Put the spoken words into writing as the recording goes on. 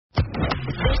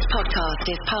podcast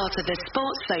is part of the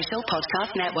Sports Social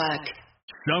Podcast Network.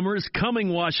 Summer's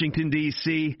coming, Washington,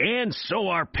 D.C., and so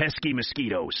are pesky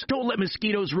mosquitoes. Don't let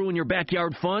mosquitoes ruin your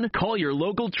backyard fun. Call your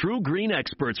local True Green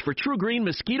experts for True Green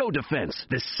Mosquito Defense.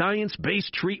 This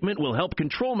science-based treatment will help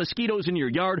control mosquitoes in your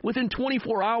yard within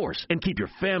 24 hours and keep your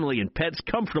family and pets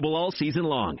comfortable all season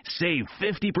long. Save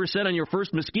 50% on your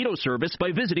first mosquito service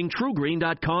by visiting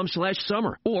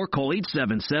truegreen.com/summer or call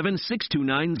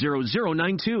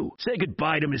 877-629-0092. Say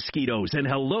goodbye to mosquitoes and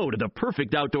hello to the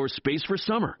perfect outdoor space for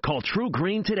summer. Call True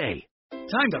Green today.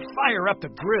 Time to fire up the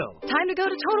grill. Time to go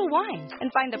to Total Wine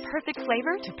and find the perfect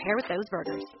flavor to pair with those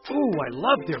burgers. Ooh, I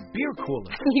love their beer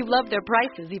cooler. You love their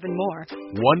prices even more.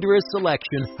 Wondrous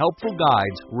selection, helpful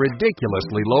guides,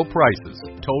 ridiculously low prices.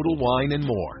 Total Wine and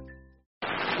more.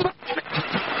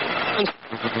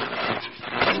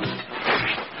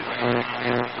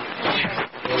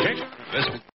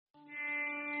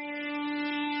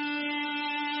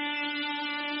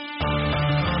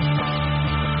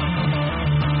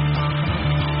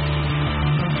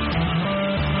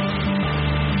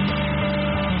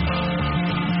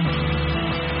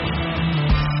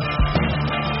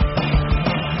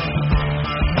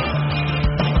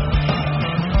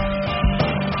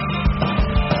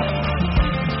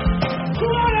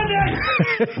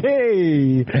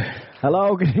 Hey,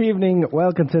 hello, good evening,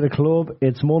 welcome to the club.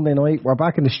 It's Monday night, we're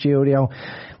back in the studio.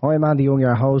 I'm Andy Young,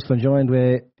 your host. I'm joined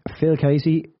with Phil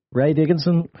Casey, Ray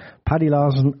Dickinson, Paddy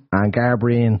Lawson and Gar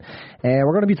Breen.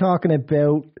 We're going to be talking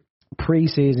about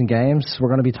pre-season games. We're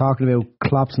going to be talking about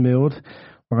Klopp's mood.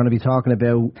 We're going to be talking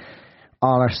about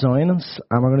all our signings,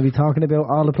 and we're going to be talking about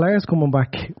all the players coming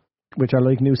back, which are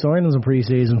like new signings in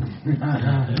pre-season.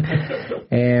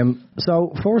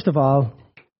 So first of all,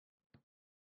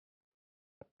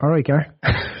 alright, Gar.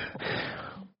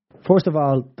 First of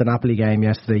all, the Napoli game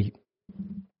yesterday.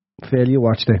 Phil, you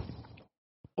watched it.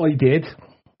 I did.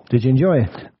 Did you enjoy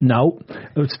it? No.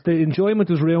 The enjoyment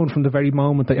was ruined from the very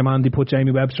moment that Mandy put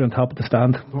Jamie Webster on top of the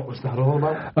stand. What was that all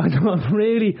about? I know,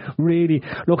 really.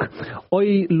 Look,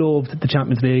 I loved the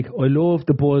Champions League. I loved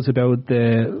the buzz about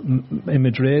in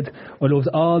Madrid. I loved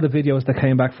all the videos that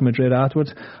came back from Madrid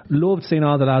afterwards. Loved seeing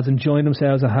all the lads enjoying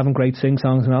themselves and having great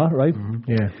sing-songs and all, right? Mm-hmm.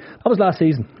 Yeah. That was last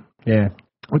season. Yeah.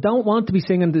 I don't want to be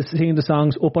singing the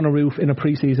songs up on a roof in a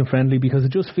pre-season friendly because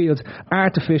it just feels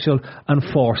artificial and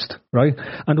forced, right?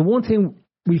 And the one thing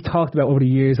we've talked about over the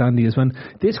years, Andy, is when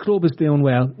this club is doing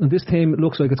well and this team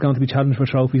looks like it's going to be challenging for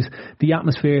trophies, the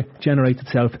atmosphere generates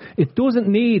itself. It doesn't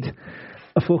need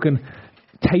a fucking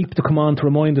tape to come on to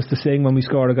remind us to sing when we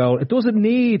score a goal. It doesn't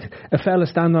need a fella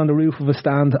standing on the roof of a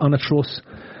stand on a truss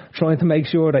trying to make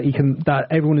sure that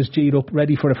everyone is G'd up,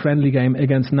 ready for a friendly game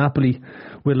against Napoli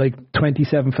with like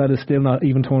 27 fellas still not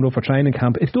even turned up for training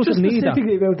camp. It doesn't need that.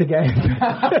 Specifically about the game.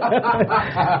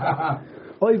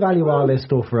 I value all this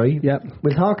stuff, right? Yeah.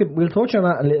 We'll touch on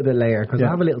that a little bit later because I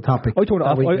have a little topic. I turned it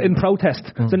off in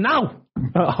protest. So now,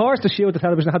 a horse to shield the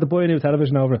television. I had to buy a new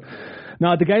television over it.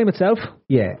 Now, the game itself,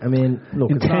 yeah, I mean,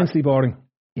 look, intensely boring.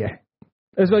 Yeah.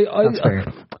 That's fair.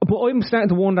 But I'm starting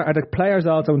to wonder, are the players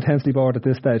also intensely bored at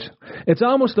this stage? It's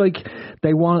almost like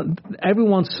everyone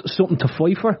wants something to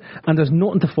fight for, and there's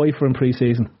nothing to fight for in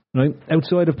pre-season, right?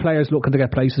 Outside of players looking to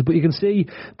get places, but you can see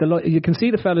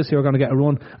the fellas who are going to get a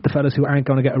run, the fellas who aren't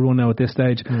going to get a run now at this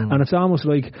stage, and it's almost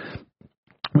like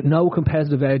with no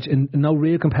competitive edge and no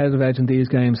real competitive edge in these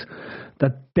games,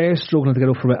 that they're struggling to get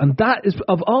up for it, and that is,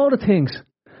 of all the things,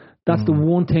 that's the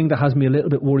one thing that has me a little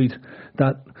bit worried.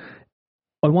 That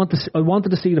I wanted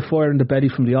to see the fire in the belly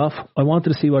from the off. I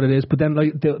wanted to see what it is, but then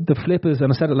like the flip is,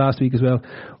 and I said it last week as well,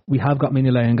 we have got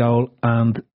Mignolet in goal,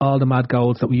 and all the mad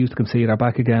goals that we used to concede are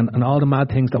back again, and all the mad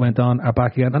things that went on are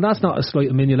back again, and that's not a slight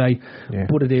of Mignolet,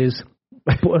 but it is.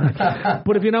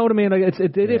 But if you know what I mean, like it's the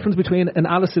difference between an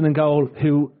Alisson in goal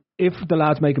who, if the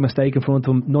lads make a mistake in front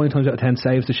of him, 9 times out of 10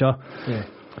 saves the shot. Yeah.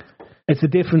 It's the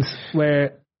difference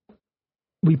where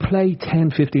we play 10,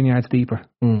 15 yards deeper.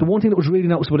 The one thing that was really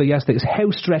noticeable yesterday is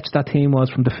how stretched that team was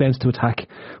from defence to attack.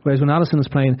 Whereas when Alisson is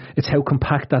playing, it's how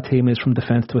compact that team is from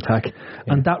defence to attack.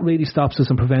 Yeah. And that really stops us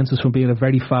and prevents us from being a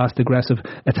very fast, aggressive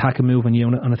attack and moving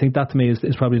unit. And I think that to me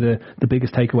is probably the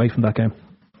biggest takeaway from that game.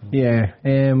 Yeah.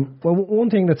 Well, one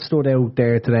thing that stood out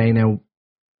there today now,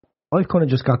 I've kind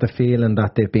of just got the feeling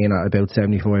that they've been at about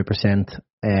 75%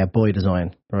 by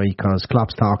design, right? Because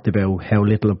Klopp's talked about how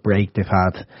little a break they've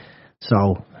had.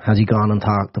 So has he gone and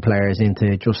talked the players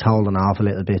into just holding off a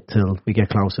little bit till we get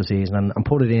close to season and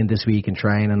put it in this week in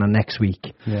training and next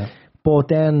week? Yeah. But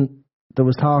then there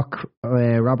was talk,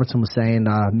 Robertson was saying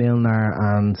that Milner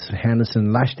and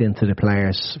Henderson lashed into the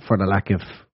players for the lack of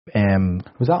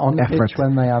Was that on the effort. pitch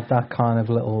when they had that kind of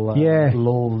little lull? There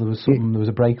was something. There was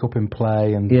a break up in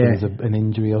play, and there was an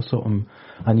injury or something,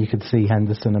 and you could see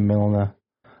Henderson and Milner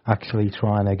actually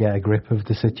trying to get a grip of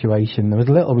the situation. There was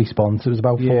a little response. It was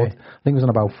about 40, I think it was on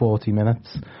about 40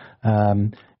 minutes.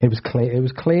 It was clear. It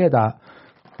was clear that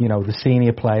the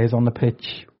senior players on the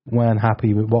pitch weren't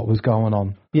happy with what was going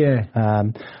on. Yeah.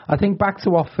 I think back to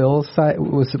what Phil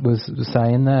was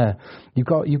saying there. You've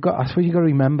got. I suppose you got to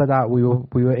remember that we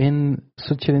were in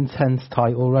such an intense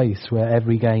title race where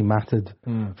every game mattered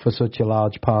for such a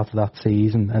large part of that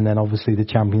season, and then obviously the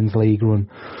Champions League run,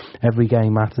 every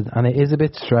game mattered, and it is a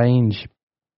bit strange,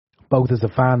 both as a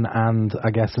fan and I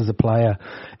guess as a player,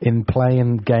 in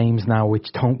playing games now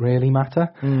which don't really matter,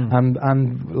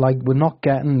 and like we're not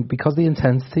getting, because the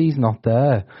intensity's not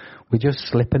there, we're just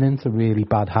slipping into really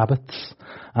bad habits,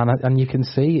 and you can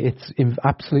see it's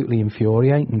absolutely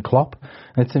infuriating Klopp.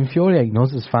 It's infuriating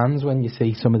us as fans when you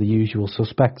see some of the usual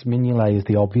suspects. Mignolet is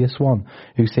the obvious one,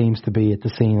 who seems to be at the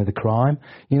scene of the crime.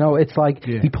 It's like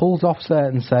he pulls off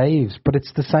certain saves, but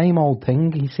it's the same old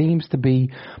thing. He seems to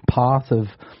be part of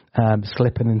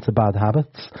slipping into bad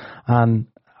habits, and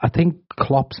I think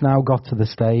Klopp's now got to the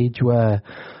stage where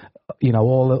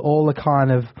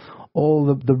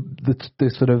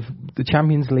the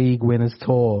Champions League winners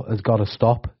tour has got to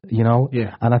stop,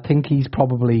 and I think he's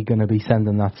probably going to be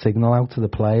sending that signal out to the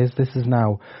players. This is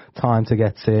now time to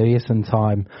get serious, and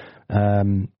time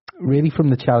really from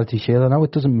the Charity Shield. I know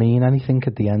it doesn't mean anything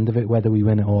at the end of it whether we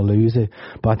win it or lose it,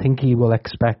 but I think he will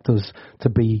expect us to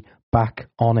be back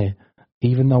on it,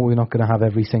 even though we're not going to have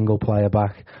every single player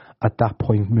back at that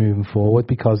point moving forward,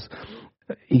 because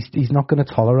he's not going to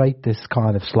tolerate this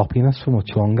kind of sloppiness for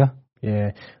much longer.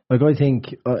 Yeah, like I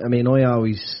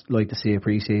always like to see a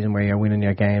pre-season where you're winning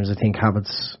your games. I think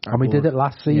habits, and we did it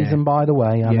last season, by the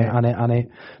way, and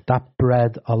it that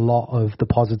bred a lot of the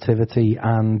positivity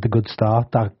and the good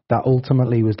start that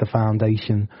ultimately was the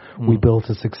foundation we built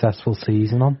a successful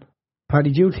season on.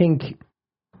 Paddy, do you think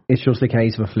it's just a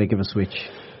case of a flick of a switch?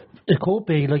 It could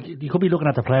be. Like, you could be looking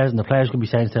at the players, and the players could be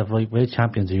saying stuff like, we're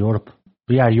champions of Europe.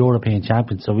 We are European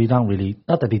champions, so we don't really,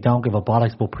 not that they don't give a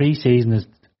bollocks, but pre-season is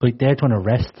like they're trying to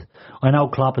rest. I know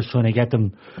Klopp is trying to get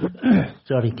them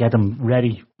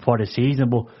ready for the season,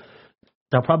 but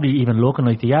they're probably even looking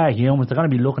like they are humans. They're going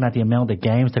to be looking at the amount of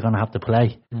games they're going to have to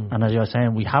play. And as you're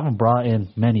saying, we haven't brought in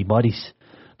many bodies.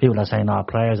 People are saying,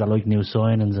 players are like new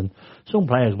signings, and some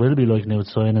players will be like new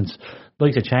signings.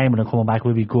 Like the Chamberlain coming back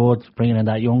will be good, bringing in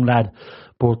that young lad.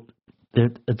 But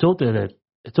it's up to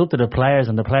the players,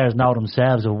 and the players know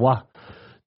themselves of what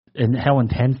and how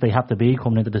intense they have to be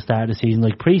coming into the start of the season.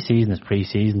 Like, pre-season is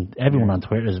pre-season. Everyone on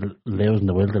Twitter is losing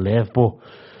the will to live, but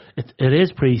it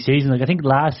is pre-season. Like, I think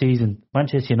last season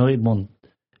Manchester United won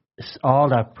all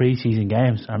their pre-season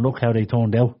games, and look how they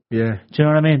turned out. Yeah, do you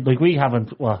know what I mean? Like, we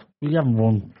haven't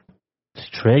won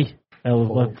 3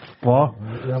 out of 4.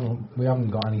 We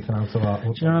haven't got anything else of that.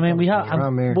 Do you know what I mean? We have,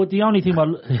 but the only thing but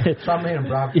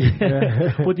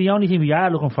the only thing we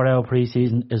are looking for our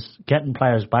pre-season is getting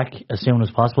players back as soon as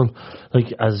possible.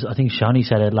 Like, as I think Shani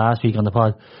said it last week on the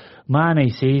pod,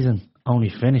 Mane's season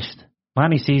only finished.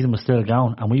 Mane's season was still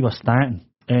going, and we were starting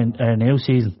in our new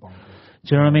season.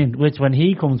 Do you know what I mean? Which, when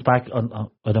he comes back,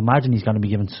 I'd imagine he's going to be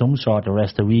given some sort of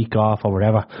rest, a week off or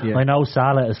whatever. Yeah. I know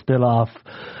Salah is still off,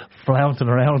 flouncing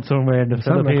around somewhere in the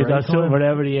Philippines or something,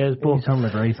 wherever he is. But he's having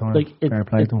a great time. Like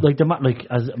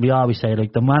as we always say,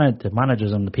 like the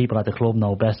managers and the people at the club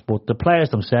know best, but the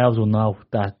players themselves will know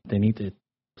that they need to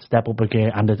step up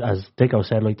again. And as Dicko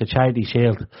said, like the Charity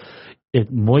Shield,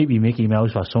 it might be Mickey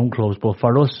Mouse for some clubs, but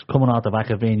for us, coming out the back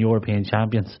of being European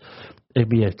champions, it'd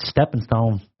be a stepping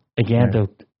stone again to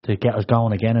get us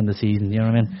going again in the season. You know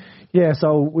what I mean? Yeah,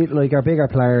 so we, like, our bigger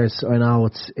players, I know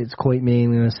it's quite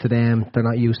meaningless to them. They're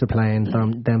not used to playing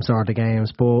them sort of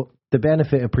games. But the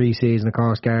benefit of pre-season, of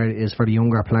course, Garrett, is for the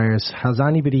younger players. Has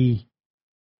anybody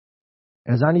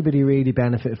really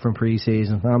benefited from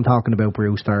pre-season? I'm talking about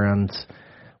Brewster and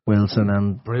Wilson.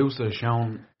 And Brewster has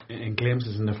shown in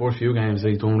glimpses in the first few games that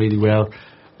he's done really well.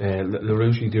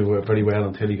 LaRouche do very well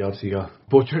until he obviously got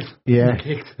butchered. Yeah,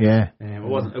 kicked. Yeah. It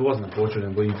wasn't a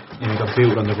butchered, but he got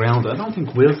booted on the ground. I don't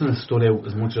think Wilson has stood out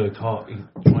as much as I thought. He's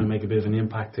trying to make a bit of an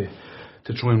impact to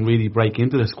try and really break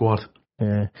into the squad.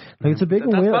 Yeah, like, it's a big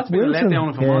one. That's been a letdown,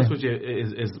 if I'm honest with you,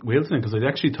 is Wilson, because I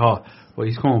actually thought, well,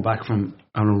 he's coming back from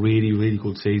a really, really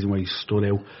good season where he stood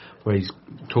out, where he's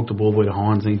took the ball by the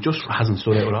horns, and he just hasn't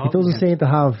stood out at all. He doesn't seem to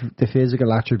have the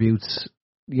physical attributes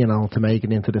to make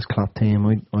it into this Klopp team.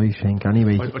 I think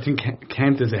anyway. I think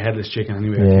Kent is a headless chicken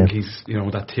anyway. Yeah. I think he's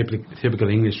that typical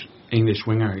English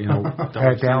winger.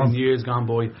 That was years gone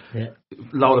by. Yeah.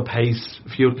 Lot of pace,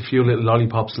 few little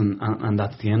lollipops, and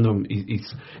that's the end of him.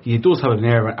 He does have an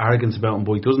air of arrogance about him,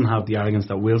 but he doesn't have the arrogance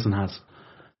that Wilson has,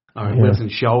 or Wilson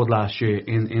showed last year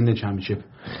in the Championship.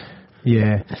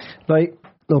 Yeah,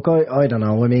 look, I don't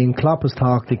know. I mean, Klopp has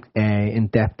talked in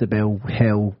depth about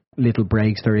how little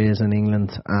breaks there is in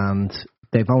England, and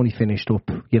they've only finished up.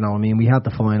 We had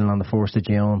the final on the 1st of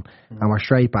June, and we're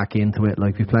straight back into it.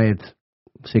 Like, we played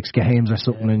 6 games or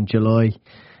something in July.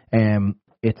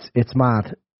 It's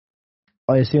mad.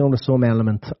 I assume there's some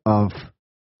element of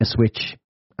a switch,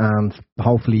 and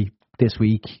hopefully this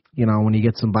week, when he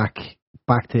gets him back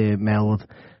to Melwood,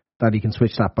 that he can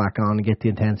switch that back on and get the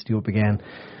intensity up again.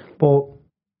 But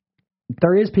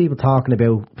there is people talking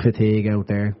about fatigue out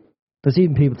there. There's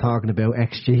even people talking about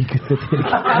XG fatigue.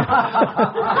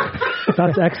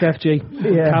 That's XFG.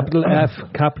 Yeah. Capital F,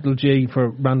 capital G for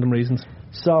random reasons.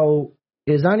 So,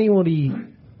 is anybody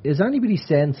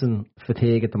sensing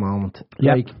fatigue at the moment?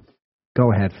 Yeah.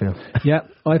 Go ahead, Phil. Yeah,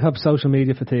 I have social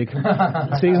media fatigue.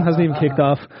 The season hasn't even kicked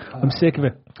off. I'm sick of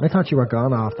it. I thought you were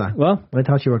gone off that. Well, I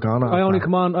thought you were gone off. I only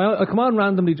come on. I come on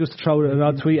randomly just to throw an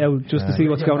odd tweet out just to see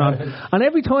what's going on. And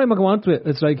every time I go onto it,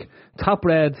 it's like, Top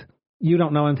Red, you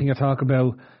don't know anything you're talking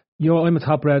about. I'm a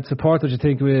Top Red, support what you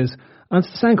think it is. And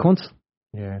it's the same cunts.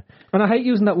 Yeah. And I hate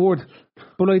using that word,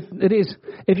 but it is.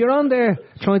 If you're on there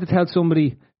trying to tell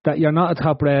somebody that you're not a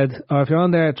Top Red, or if you're on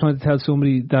there trying to tell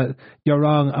somebody that you're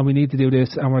wrong and we need to do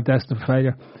this and we're destined for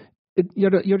failure,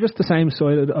 you're just the same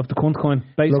side of the cunt coin.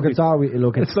 Basically.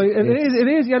 It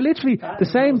is. You're literally the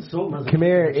same. Come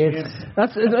here. It's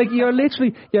like you're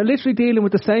literally dealing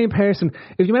with the same person.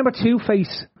 If you remember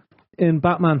Two-Face in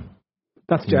Batman,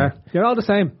 that's Jar. You're all the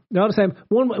same. You're all the same.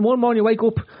 One morning you wake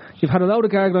up, you've had a load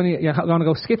of gargle on you, you're going to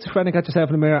go schizophrenic at yourself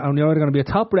in the mirror, and you're either going to be a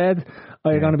Top Red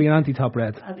or you're going to be an anti-Top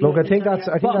Red. Look, I think that's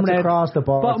across the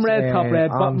board. Bottom red, top red,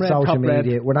 bottom red, social top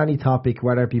media, red. with any topic,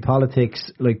 whether it be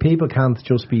politics, like, people can't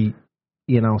just be,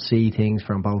 see things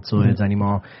from both sides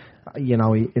anymore.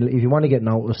 If you want to get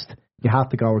noticed, you have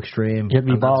to go extreme. Get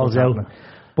me balls out.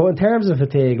 But in terms of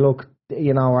fatigue, look,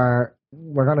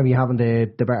 we're going to be having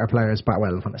the better players back.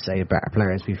 Well, when I say better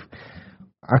players,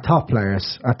 our top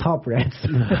players, our Top Reds,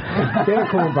 they're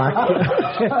coming back.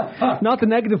 Not the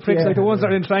negative pricks like the ones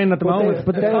that are in training at the moment,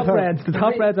 but the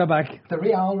Top Reds are back. The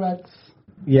Real Reds.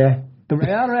 Yeah. The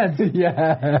Real Reds.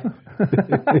 Yeah.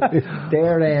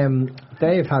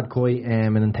 They've had quite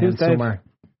an intense summer.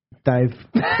 Dave.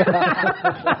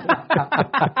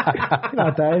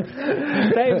 Not Dave.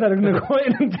 Dave's had quite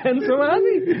an intense summer,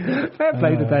 hasn't he? Fair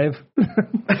play to Dave.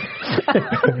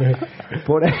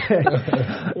 But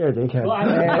you're a dickhead.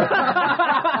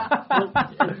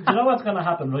 You know what's going to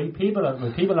happen, right? People are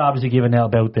obviously giving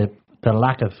out about the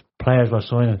lack of players we're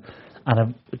signing.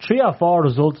 And if 3 or 4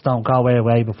 results don't go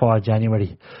away before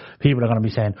January, people are going to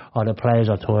be saying, the players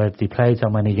are tired, they played so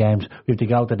many games, we have to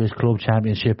go to this club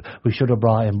championship, we should have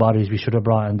brought in bodies, we should have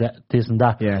brought in this and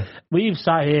that. Yeah. We've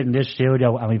sat here in this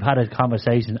studio and we've had a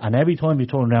conversation, and every time we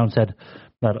turned around and said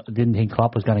that I didn't think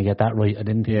Klopp was going to get that right, I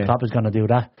didn't think Klopp was going to do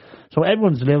that. So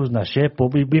everyone's losing their shit,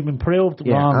 but we've been proved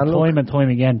wrong time and time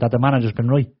again that the manager's been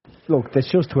right. Look,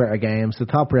 it's just Twitter games. The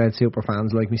Top Red super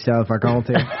fans like myself are going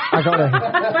to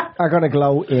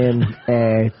gloat in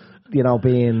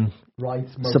being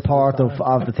supportive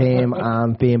of the team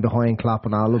and being behind Klopp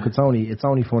and all. Look, it's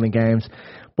only fun and games,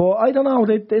 but I don't know.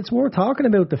 It's worth talking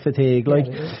about the fatigue. Like,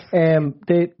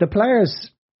 the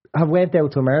players have went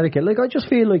out to America. Like, I just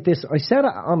feel like this. I said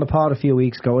it on the pod a few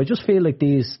weeks ago. I just feel like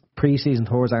these pre-season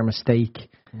tours are a mistake.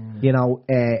 And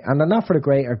they're not for the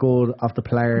greater good of the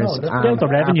players and the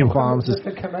revenue performances.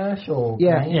 It's a commercial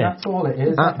game. That's all it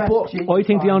is. But I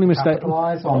think the only mistake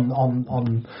capitalize on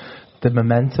the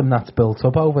momentum that's built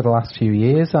up over the last few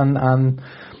years, and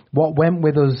what went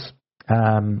with us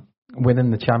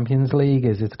winning the Champions League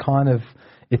is it's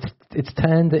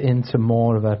turned it into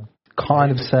more of a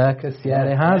kind of circus.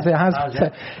 It has,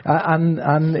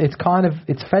 and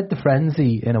it's fed the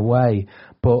frenzy in a way,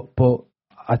 but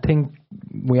I think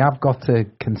we have got to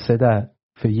consider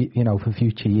for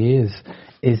future years,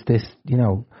 is this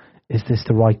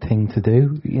the right thing to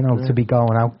do? To be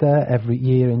going out there every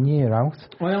year in, year out.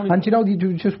 And you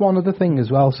do just one other thing as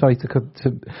well. Sorry to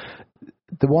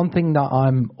the one thing that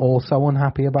I'm also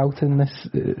unhappy about in this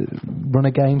run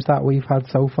of games that we've had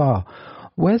so far.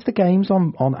 Where's the games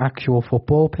on actual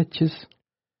football pitches?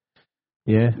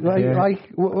 Yeah, Like, yeah.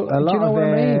 like a lot do you know of what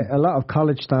I mean? a lot of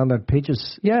college standard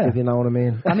pitches. Yeah. If you know what I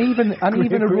mean. And even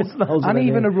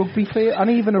a rugby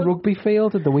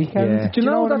field at the weekend. Yeah. Do you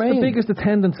know what that's I mean? the biggest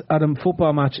attendance at a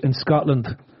football match in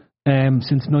Scotland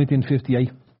since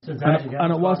 1958?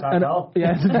 And it was,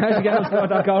 yeah, since Argentina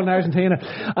scored that goal in Argentina.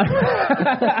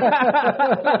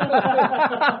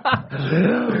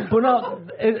 But no,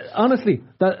 honestly,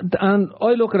 and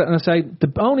I look at it and I say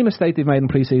the only mistake they've made in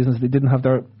pre-season is they didn't have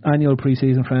their annual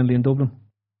pre-season friendly in Dublin.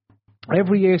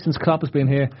 Every year since Klopp has been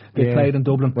here, they've played in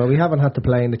Dublin. Well, we haven't had to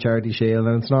play in the Charity Shield,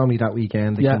 and it's normally that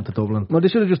weekend they come to Dublin. Well, they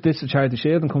should have just ditched the Charity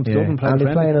Shield and come to Dublin. And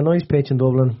they're playing a nice pitch in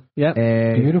Dublin. Yeah,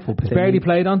 beautiful pitch. It's barely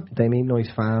played on. They meet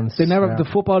nice fans. The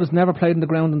football is never played in the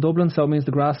ground in Dublin, so it means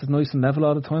the grass is nice and level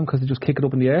all the time because they just kick it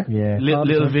up in the air. Yeah,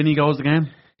 little Vinny goes the game.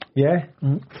 Yeah,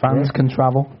 fans can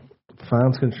travel.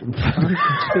 Fans can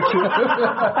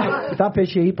that pitch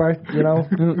cheaper, you know,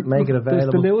 make it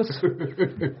available.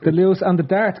 The Lewis and the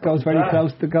dart goes very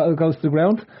close to goes to the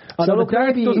ground. So the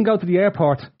dart doesn't go to the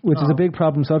airport, which is a big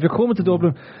problem. So if you're coming to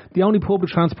Dublin, the only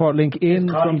public transport link in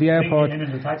from the airport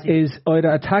is either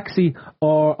a taxi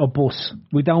or a bus.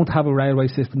 We don't have a railway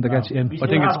system to get you in. I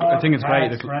think it's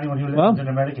great for anyone who lives in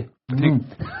America. I think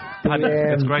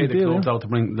it's great the clubs out to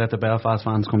let the Belfast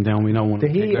fans come down. We know one.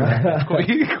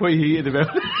 It's quite heated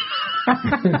about it.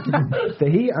 The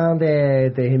heat and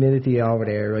the humidity over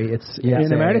there, right? It's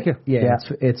in America.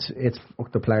 It's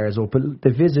fucked the players up, but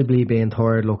they're visibly being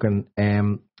tired looking.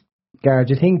 Gar,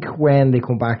 do you think when they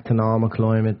come back to normal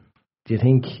climate, do you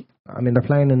think? I mean, they're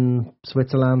playing in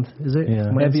Switzerland, is it?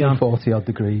 Yeah, maybe on 40 odd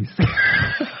degrees.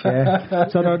 Yeah,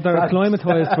 so they're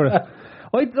acclimatized for it.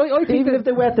 I think even if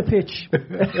they wet the pitch,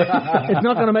 it's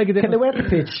not going to make a difference. Can they wet the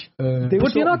pitch?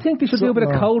 But do you not think they should do a bit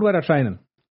of cold weather training?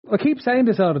 I keep saying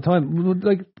this all the time,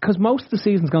 because most of the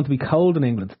season's going to be cold in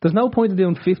England. There's no point in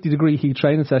doing 50-degree heat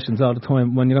training sessions all the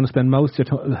time when you're going to spend most of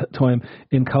your time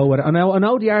in cold weather. I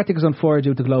know the Arctic is on fire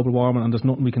due to global warming, and there's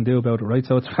nothing we can do about it, right?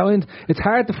 So it's hard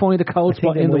to find a cold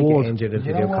spot in the world. Injured if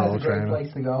you do know cold where's a great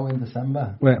place to go in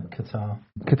December? Where?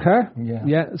 Qatar?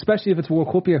 Yeah, especially if it's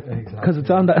World Cup year, because it's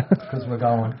on that. Because we're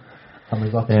going. And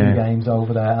we've got 2 games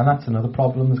over there, and that's another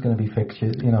problem. There's going to be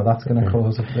fixtures. You know, that's going to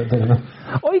cause a bit of a...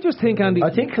 I just think, Andy...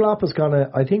 I think Klopp is gonna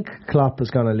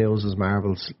lose his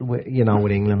marbles, with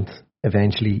England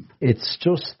eventually. It's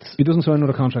just... He doesn't sign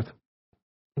another contract.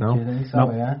 No. Do you think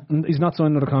so, yeah? He's not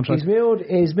signing another contract.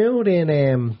 His mood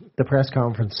in the press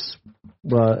conference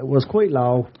was quite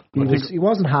low. He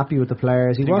wasn't happy with the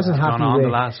players. He wasn't happy with the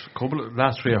last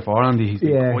 3 or 4, Andy.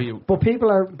 But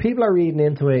people are reading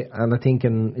into it and they're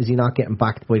thinking, is he not getting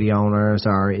backed by the owners,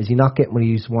 or is he not getting what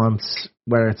he wants?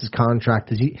 Whether it's his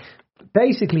contract, is he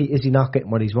not getting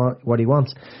what he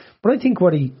wants? But I think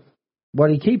what he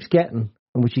keeps getting,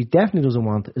 and which he definitely doesn't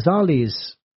want, is all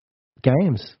these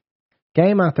games,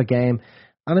 game after game.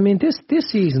 And I mean, this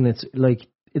season, it's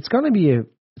going to be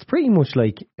it's pretty much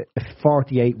like a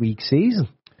 48-week season.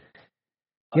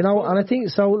 You know, and I think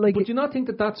so. But do you not think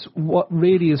that that's what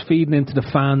really is feeding into the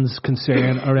fans'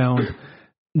 concern around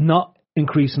not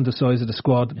increasing the size of the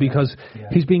squad? Because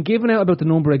he's been given out about the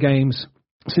number of games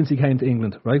since he came to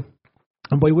England, right?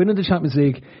 And by winning the Champions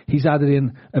League, he's added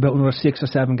in about another 6 or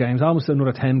 7 games, almost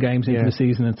another 10 games into the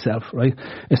season itself, right?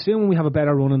 Assuming we have a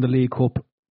better run in the League Cup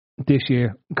this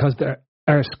year, because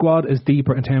our squad is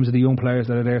deeper in terms of the young players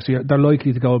that are there, so they're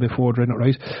likely to go a bit further in it,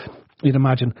 right? You'd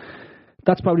imagine.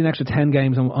 That's probably an extra 10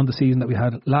 games on the season that we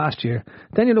had last year.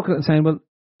 Then you look at it and saying, well,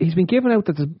 he's been given out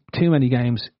that there's too many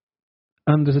games,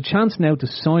 and there's a chance now to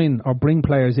sign or bring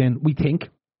players in, we think,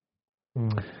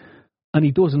 and he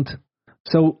doesn't.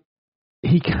 So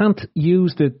he can't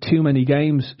use the too many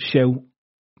games show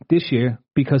this year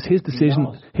because his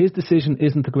decision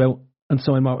isn't to go out and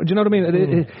sign more. Do you know what I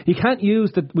mean? He can't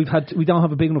use that we don't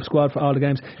have a big enough squad for all the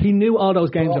games. He knew all those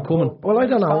games are coming. Well, I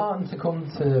don't know. I'm starting to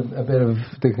come to a bit of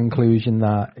the conclusion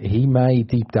that he may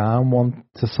deep down want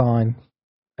to sign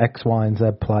X, Y, and Z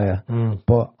player,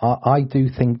 but I do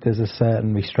think there's a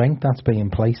certain restraint that's being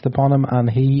placed upon him, and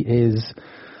he is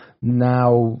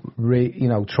now,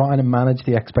 trying to manage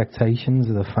the expectations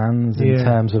of the fans in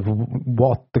terms of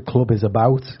what the club is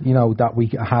about, that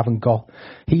we haven't got.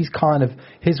 He's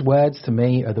his words to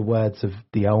me are the words of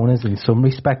the owners in some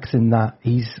respects, in that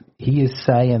he is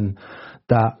saying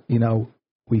that,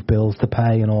 we've bills to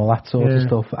pay and all that sort of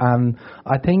stuff. And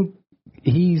I think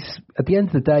he's, at the end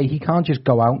of the day, he can't just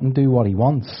go out and do what he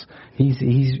wants.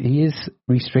 He is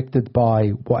restricted by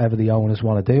whatever the owners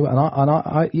want to do, and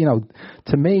I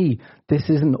to me, this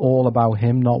isn't all about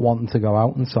him not wanting to go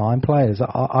out and sign players.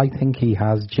 I think he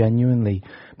has genuinely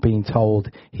been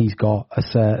told he's got a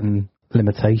certain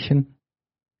limitation.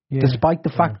 Despite the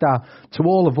fact that, to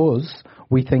all of us,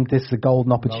 we think this is a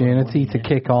golden opportunity to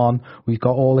kick on. We've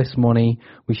got all this money.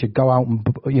 We should go out and,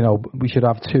 we should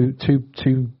have two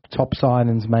top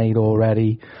signings made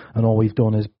already, and all we've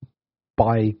done is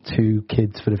buy 2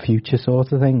 kids for the future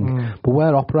sort of thing. But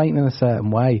we're operating in a certain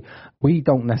way. We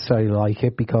don't necessarily like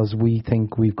it because we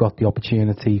think we've got the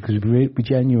opportunity, because we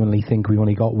genuinely think we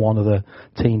only got one of the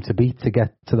team to beat to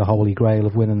get to the holy grail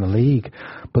of winning the league.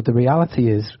 But the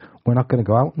reality is we're not going to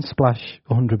go out and splash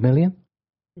 100 million.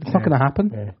 It's not going to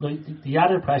happen. Like, the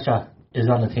added pressure is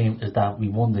on the team is that we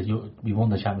won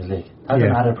the Champions League. That's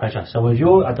an added pressure. So if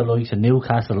you're at the likes of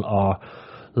Newcastle or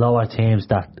lower teams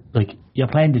that, like, you're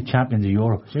playing the champions of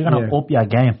Europe, so you're going to up your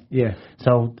game. Yeah.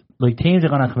 So, like, teams are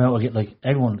going to come out and get, like,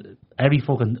 every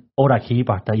fucking other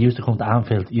keeper that used to come to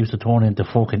Anfield used to turn into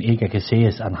fucking Iker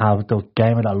Casillas and have the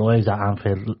game of their lives at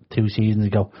Anfield 2 seasons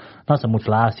ago. Not so much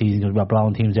last season because we were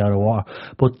blowing teams out of the water.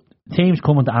 But teams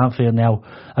coming to Anfield now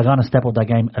are going to step up their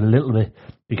game a little bit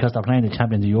because they're playing the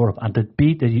champions of Europe. And to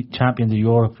beat the champions of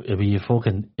Europe, it'd be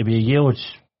a huge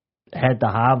head to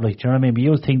have, like, do you know what I mean? But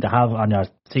you think to have on your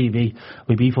CV,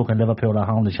 we beat fucking Liverpool at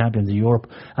home, the champions of Europe,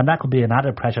 and that could be an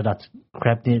added pressure that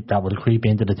will creep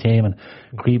into the team and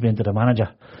creep into the manager.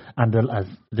 And as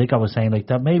Dick was saying, like,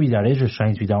 that maybe there is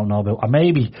restraints we don't know about, or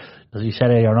maybe, as you said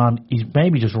earlier on, he's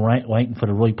maybe just waiting for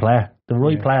the right player. The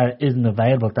right player isn't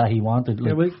available that he wanted.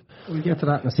 Like, we'll get to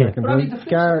that in a second. The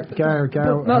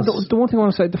one thing I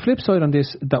want to say, the flip side on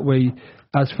this that we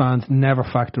as fans never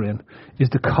factor in is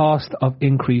the cost of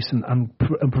increasing and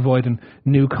providing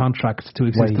new contracts to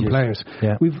existing players.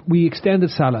 Yeah. We extended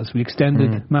Salah's, we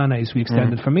extended Mane's, we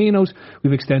extended Firmino's,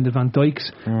 we've extended Van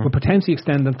Dijk's, we're potentially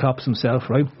extending Klopp's himself,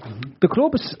 right? The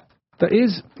club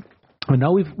I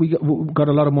know we got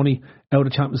a lot of money out of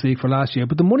the Champions League for last year,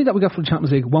 but the money that we got from the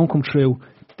Champions League won't come through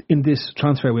in this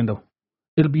transfer window.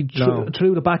 It'll be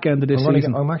through the back end of this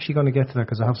season. I'm actually going to get to that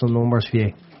because I have some numbers for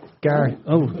you. Gary.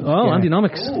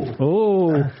 Andy-nomics.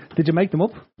 Did you make them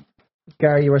up?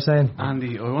 Gary, you were saying?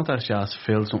 Andy, I want to actually ask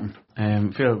Phil something.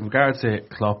 Phil, with regards to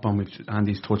Klopp, and which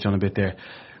Andy's touched on a bit there,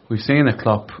 we've seen that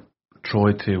Klopp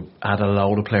tried to add a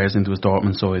load of players into his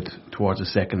Dortmund side towards the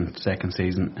second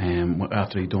season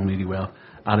after he'd done really well.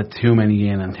 Added too many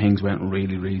in and things went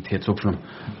really, really tits up for him.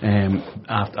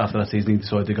 After that season, he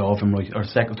decided to go off him, right? Or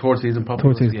third season,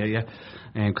 probably. Yeah.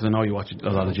 Because I know you watch a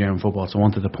lot of German football, so I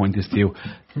wanted to point this to you.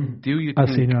 Do you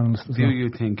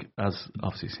think, as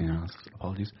obviously senior analyst,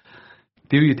 apologies,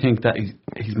 do you think that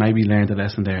he's maybe learned a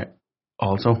lesson there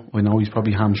also? I know he's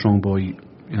probably hamstrung by,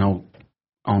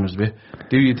 owners a bit.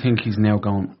 Do you think he's now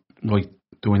gone, right,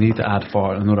 do I need to add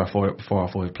another four or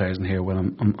five players in here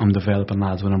when I'm developing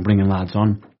lads, when I'm bringing lads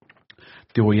on?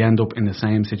 Do we end up in the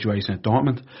same situation at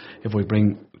Dortmund if we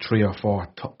bring 3 or 4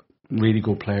 really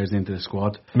good players into the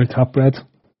squad? With top bread?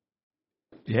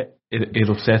 Yeah, it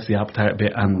upsets the appetite a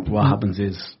bit, and what happens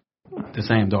is the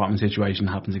same Dortmund situation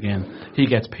happens again. He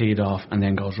gets paid off and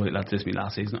then goes, right, lads, this is me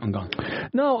last season, I'm gone.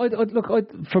 No,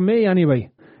 for me anyway,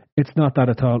 it's not that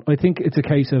at all. I think it's a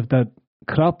case of that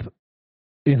Klopp,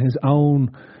 in his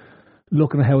own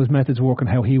looking at how his methods work and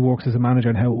how he works as a manager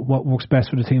and what works best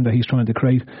for the team that he's trying to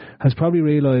create, has probably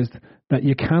realised that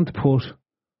you can't put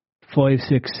 5,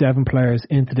 6, 7 players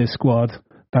into this squad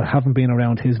that haven't been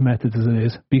around his methods as it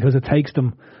is, because it takes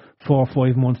them 4 or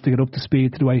 5 months to get up to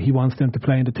speed to the way he wants them to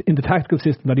play in the tactical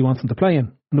system that he wants them to play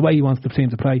in and the way he wants the team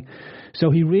to play.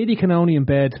 So he really can only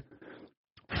embed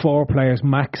 4 players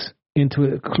max into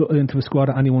a squad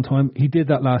at any one time. He did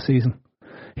that last season.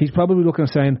 He's probably looking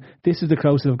at saying, this is the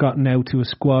closest I've gotten now to a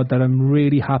squad that I'm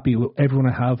really happy with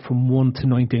everyone I have from 1 to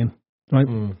 19, right?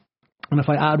 And if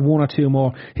I add 1 or 2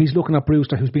 more, he's looking at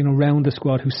Brewster, who's been around the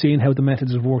squad, who's seen how the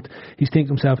methods have worked. He's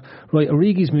thinking to himself, right,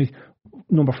 Origi's my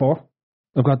number 4.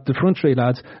 I've got the front 3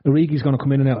 lads. Origi's going to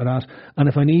come in and out of that. And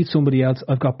if I need somebody else,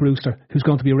 I've got Brewster, who's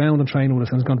going to be around and training with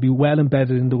us and is going to be well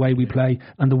embedded in the way we play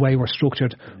and the way we're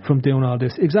structured from doing all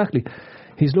this. Exactly.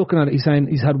 He's looking at it, he's saying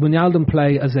he's had Wijnaldum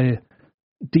play as a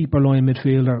deeper line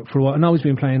midfielder for a while. I know he's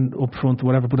been playing up front or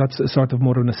whatever, but that's a sort of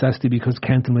mother necessity because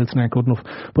Kent and Wilson aren't good enough.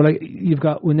 But like, you've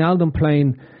got Wijnaldum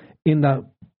playing in that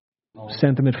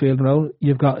centre midfield role.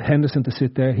 You've got Henderson to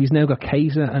sit there. He's now got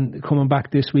Keita and coming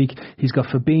back this week. He's got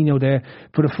Fabinho there.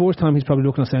 For the first time, he's probably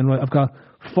looking at saying, right, I've got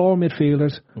 4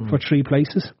 midfielders for 3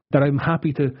 places that I'm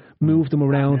happy to move them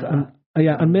around and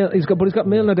he's got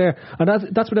Milner there, and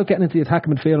that's without getting into the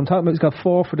attacking midfield. I'm talking about he's got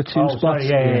 4 for the 2 spots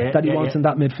that he wants in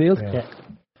that midfield.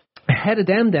 ahead of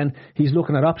them, then he's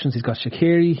looking at options. He's got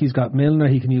Shaqiri, he's got Milner,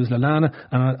 he can use Lallana,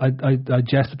 and I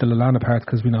jest with the Lallana part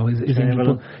because we know he's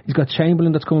injured. He's got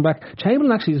Chamberlain that's coming back.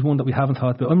 Chamberlain actually is one that we haven't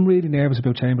thought about. I'm really nervous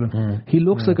about Chamberlain. He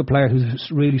looks like a player who's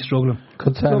really struggling.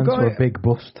 Could turn into a big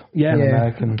bust. Yeah, in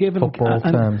American football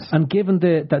terms. And given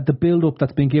the build up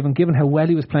that's been given how well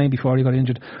he was playing before he got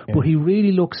injured, but he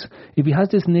really looks. If he has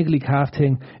this niggly calf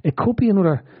thing, it could be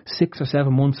another 6 or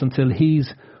 7 months until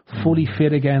he's fully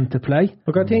fit again to play.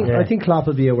 Look, I think Klopp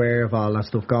will be aware of all that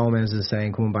stuff. Gomez is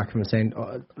saying, coming back from saying,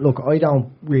 look, I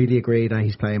don't really agree that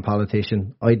he's playing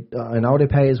politician. I know they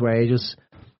pay his wages.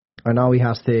 I know he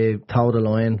has to toe the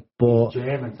line, but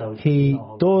he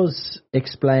does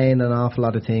explain an awful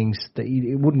lot of things that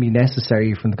it wouldn't be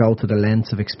necessary for him to go to the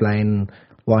lengths of explaining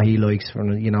what he likes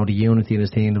from, you know, the unity in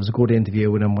his team. There was a good interview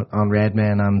with him on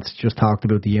Redmen and just talked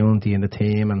about the unity in the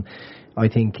team, and I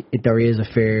think there is a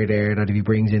fear there that if he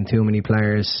brings in too many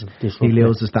players, he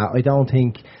loses that. I don't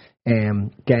think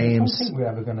games. I don't think we're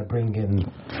ever going to bring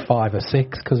in 5 or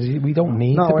 6 because we don't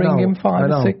need to bring in 5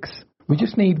 or 6. We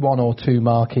just need 1 or 2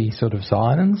 marquee sort of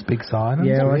signings, big signings.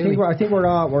 Yeah, really. I think we're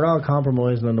all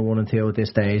compromising on the 1 and 2 at this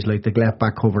stage, like the left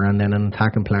back cover and then an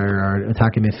attacking player or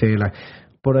attacking midfielder.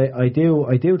 But I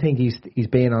do think he's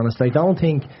being honest. I don't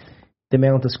think the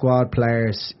amount of squad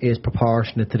players is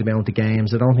proportionate to the amount of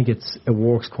games. I don't think it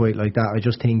works quite like that. I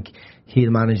just think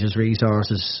he'll manage his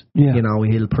resources. Yeah. You know,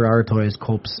 he'll prioritise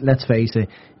cups. Let's face it,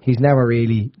 he's never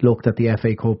really looked at the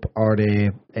FA Cup or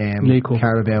the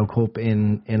Carabao Cup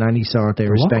in any sort of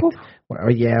respect.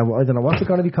 I don't know what's it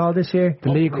going to be called this year. The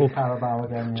League Cup.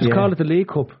 Again, just call it the League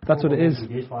Cup. That's what it is.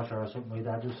 Dishwasher or something like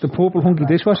that. The Purple Hunky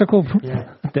Dishwasher Cup.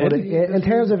 Yeah. But in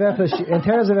terms of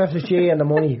FSG and the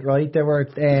money, right? They were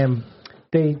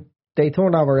they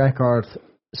turned over record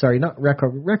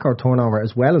turnover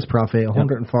as well as profit,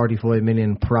 145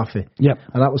 million profit. Yep.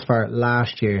 And that was for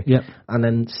last year. Yep. And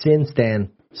then since then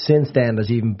there's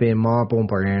even been more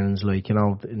bumper earnings, like, you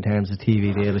know, in terms of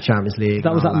TV deal, the Champions League.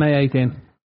 That was at May 18.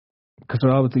 Because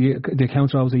the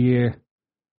accounts are always a year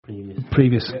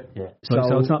previous. Yeah.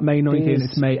 So it's not May 19,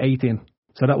 it's May 18.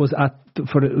 So that was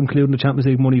including the Champions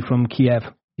League money from Kiev.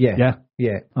 Yeah. Yeah?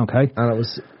 Yeah. Okay. And it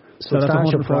was so that's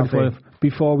 145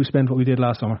 before we spent what we did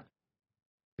last summer.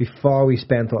 Before we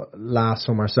spent last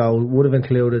summer. So it would have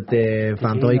included the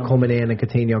Van Dijk coming in and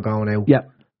Coutinho going out. Yeah.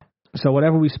 So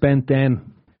whatever we spent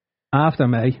then after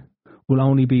May will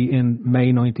only be in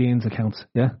May 19's accounts,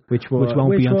 yeah? Which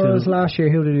won't be until last year.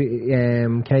 Who did we,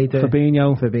 Keita?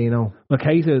 Fabinho. Well,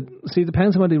 Keita, see, it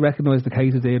depends on when they recognise the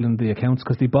Keita deal in the accounts,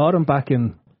 because they bought him back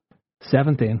in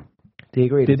 17. They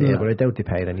agreed to deal, but I doubt they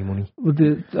paid any money. Well,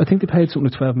 I think they paid something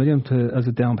like 12 million as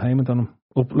a down payment on him,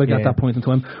 at that point in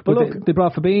time. But look, they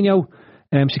brought Fabinho,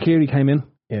 Shaqiri came in.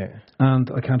 Yeah.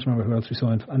 And I can't remember who else we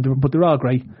signed. But they're all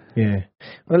great. Yeah.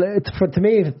 Well, to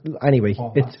me, anyway,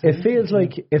 it feels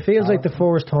like the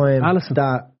first time Alisson,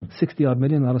 that 60 odd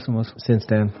million Alisson was since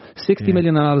then. 60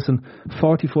 million on Alisson,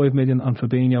 45 million on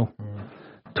Fabinho,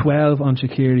 12 on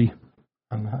Shaqiri.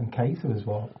 And Keita was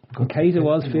what? Keita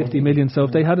was 50 million. So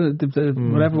if they had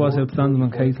whatever was outstanding on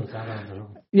Keita.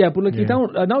 Yeah, but look, you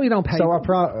don't. I know you don't pay. So our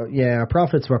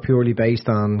profits were purely based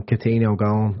on Coutinho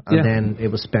going, and then it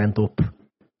was spent up.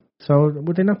 So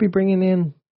would they not be bringing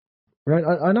in? Right,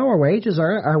 I know our wages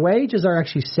are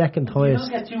actually second highest.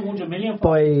 You don't get 200 million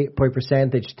by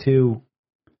percentage to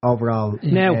overall.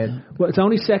 Now, well, it's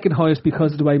only second highest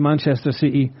because of the way Manchester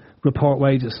City report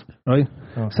wages, right?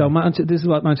 Okay. So this is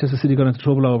what Manchester City got into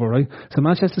trouble over, right? So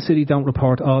Manchester City don't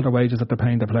report all their wages that they're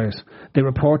paying their players. They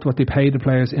report what they pay the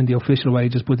players in the official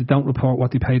wages, but they don't report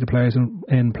what they pay the players in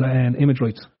image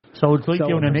rights. So it's like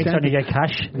doing a mix and you get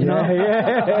cash. You know?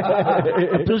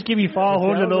 Just give me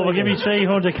 400 over, give me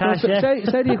 300 cash.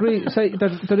 Say they agree. Say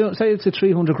it's a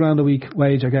 300 grand a week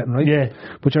wage you're getting, right? Yeah.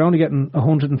 But you're only getting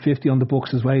 150 on the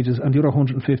books as wages, and the other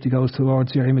 150 goes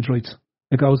towards your image rights.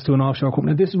 It goes to an offshore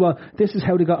company. And this is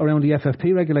how they got around the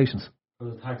FFP regulations. So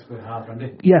the tax rate half,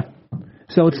 aren't Yeah.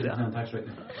 So it's tax rate.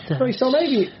 Right, so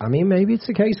maybe it's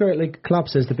a case where, like Klopp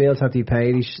says, the bills have to be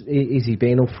paid. Is he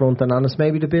being upfront and honest?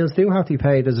 Maybe the bills do have to be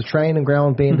paid. There's a training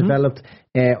ground being developed.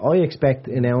 I expect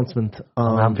announcement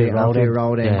on the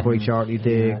road end quite shortly.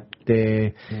 Well,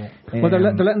 they're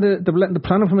letting the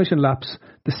planning permission lapse.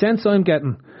 The sense I'm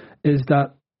getting is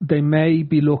that they may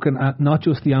be looking at not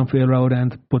just the Anfield Road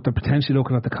end, but they're potentially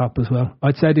looking at the Kop as well.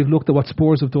 I'd say they've looked at what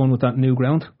Spurs have done with that new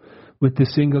ground, with the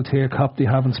single tier Kop they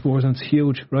have in Spurs, and it's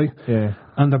huge, right? Yeah.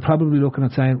 And they're probably looking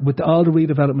at saying, with all the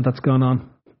redevelopment that's gone on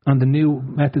and the new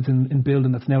methods in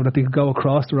building that's now, that they could go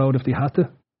across the road if they had to,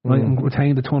 right, and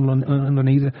retain the tunnel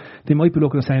underneath it. They might be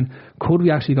looking at saying, could we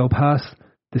actually go past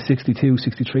the 62,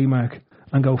 63 mark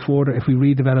and go further if we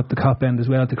redevelop the COP end as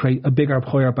well to create a bigger,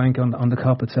 higher bank on the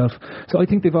COP itself. So I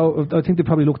think they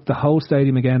probably looked at the whole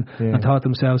stadium again and thought to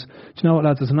themselves, do you know what,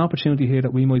 lads, there's an opportunity here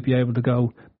that we might be able to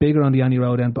go bigger on the Annie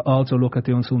Road end, but also look at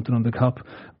doing something on the COP.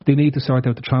 They need to sort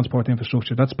out the transport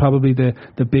infrastructure. That's probably the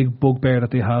big bugbear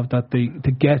that they have, that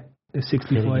to get the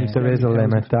 65. There is a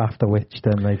limit after which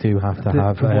then they do have to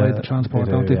have the transport,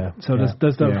 don't they? Yeah. So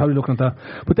they're probably looking at that.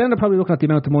 But then they're probably looking at the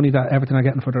amount of money that Everton are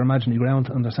getting for their imaginary ground,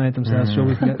 and they're saying to themselves, sure,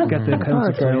 we can get the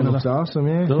accounts. It looks awesome,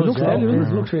 yeah. It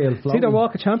looks real. See their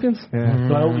Walk of Champions?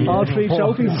 All 3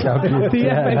 trophies. The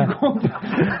FA Cup.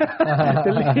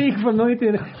 The league from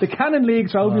the Cannon League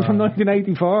trophy from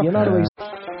 1984. You know the way.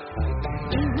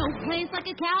 Ain't no place like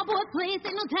a cowboy place,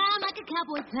 ain't no time like a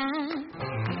cowboy time.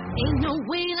 Ain't no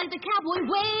way like the cowboy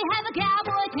way, have a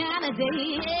cowboy kind of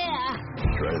day, yeah.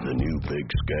 Try the new Big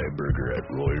Sky Burger at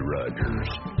Roy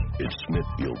Rogers. It's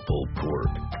Smithfield pulled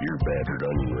pork, your battered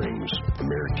onion rings,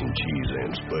 American cheese,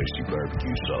 and spicy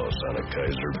barbecue sauce on a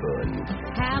Kaiser bun.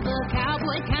 Have a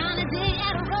cowboy kind of day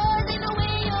at a Roy's, ain't no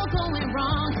way you're going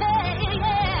wrong, hey,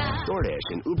 yeah. DoorDash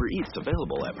and Uber Eats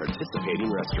available at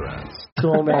participating restaurants.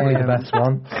 Probably the best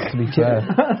one, to be fair.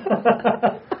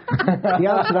 The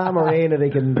Amsterdam Arena, they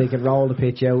can roll the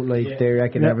pitch out like they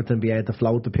reckon Everton be able to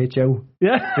float the pitch out.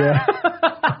 Yeah.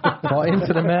 Got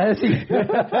into the Mersey.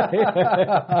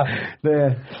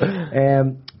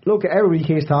 Look, everybody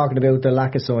keeps talking about the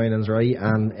lack of signings, right?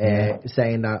 And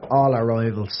saying that all our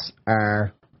rivals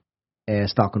are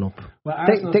stocking up. Well,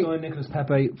 Arsenal signed Nicolas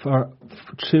Pepe for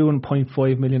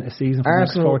 2.5 million a season for the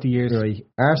next 40 years. Right.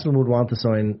 Arsenal would want to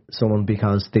sign someone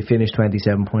because they finished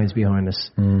 27 points behind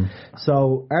us.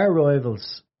 So our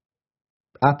rivals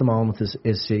at the moment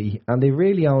is City, and they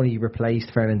really only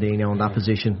replaced Fernandinho in that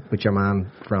position with your man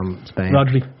from Spain,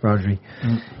 Rodri.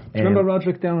 Remember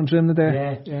Roderick down in Drimna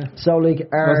there? Yeah. So like,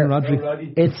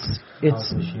 it's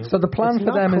so the plan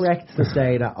for them is correct to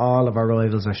say that all of our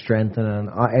rivals are strengthening and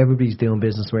everybody's doing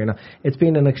business right now. It's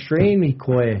been an extremely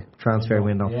quiet transfer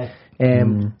window.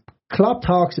 Klopp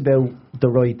talks about the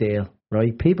right deal.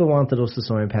 Right, people wanted us to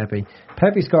sign Pepe.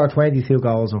 Pepe scored 22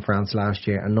 goals in France last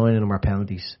year, and 9 of them are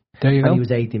penalties. There you go. And he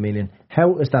was 80 million.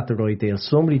 How is that the right deal?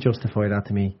 Somebody justify that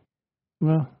to me.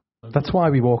 Well, that's why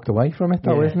we walked away from it,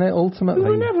 though, isn't it? Ultimately, we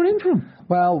were never in for him.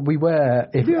 Well, we were.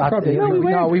 We probably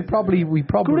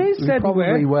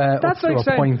were. That's up like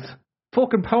to a point.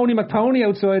 Fucking Pony McPony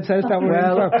outside says that we're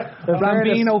in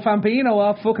for Fambino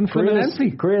off fucking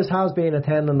Fluminense. Chris has been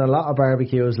attending a lot of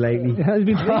barbecues lately. He's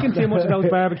been drinking too much of those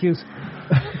barbecues.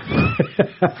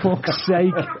 Fuck's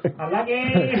sake. I like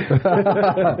it.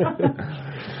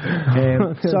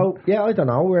 So, yeah, I don't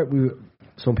know.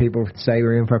 Some people say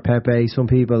we're in for Pepe. Some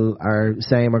people are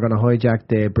saying we're going to hijack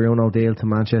the Bruno deal to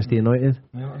Manchester United.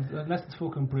 Unless it's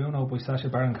fucking Bruno by Sacha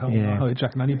Baron Cohen. Yeah.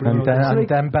 Hijacking any Bruno. And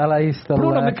Dembele still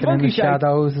lurking in the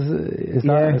shadows. Is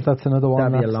that's another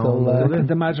one that's still lurking?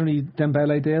 The imaginary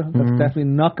Dembele deal. That's definitely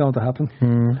not going to happen.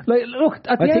 Like, look,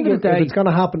 at the end of the day, if it's going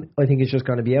to happen, I think it's just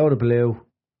going to be out of the blue.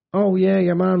 Oh yeah,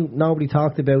 your man nobody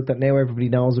talked about that now everybody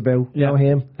knows about. You know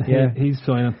him? Yeah. He's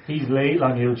signing. He's late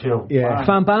on YouTube. Yeah.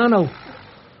 Fambano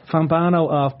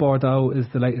off Bordeaux is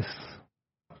the latest.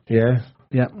 Yeah.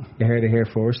 Yeah. You heard it here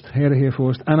first.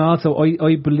 And also,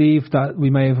 I believe that we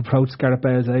may have approached Gareth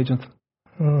Bale's agent.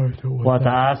 What to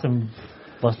ask him?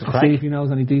 What's the crack? See if he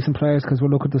knows any decent players, because we're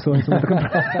looking to sign some of the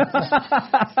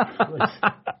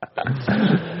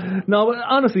No, but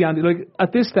honestly, Andy, like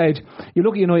at this stage, you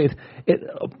look at United.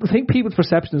 I think people's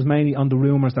perception is mainly on the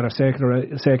rumours that are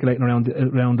circulating around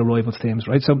the rivals teams,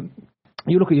 right? So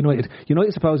you look at United.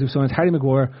 United supposedly have signed Harry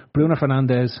Maguire, Bruno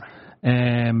Fernandes,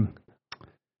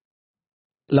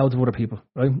 loads of other people,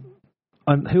 right?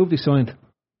 And who have they signed?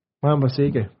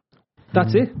 Wan-Bissaka.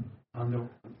 That's it.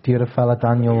 The other fella,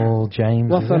 Daniel James.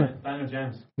 What fella? Daniel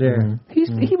James. Yeah.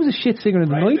 He was a shit singer in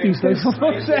the 90s, like, for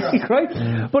fuck's sake,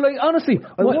 right? But, like, honestly,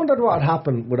 I wondered what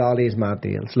happened with all these mad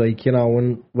deals. Like, you know,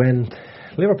 when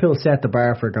Liverpool set the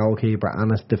bar for goalkeeper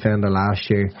and its defender last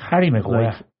year, Harry Maguire.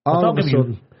 Like, all of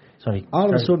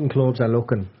a sudden, clubs are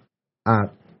looking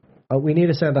at, we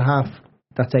need a centre half.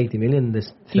 That's 80 million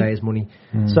today's money.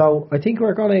 So I think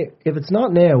we're gonna, if it's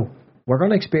not now, we're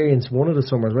going to experience one of the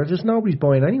summers where just nobody's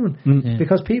buying anyone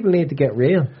because people need to get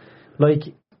real.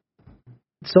 Like,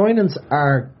 signings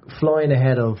are flying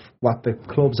ahead of what the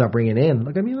clubs are bringing in.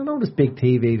 Like, I mean, I know there's big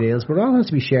TV deals, but it all has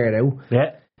to be shared out.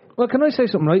 Yeah. Well, can I say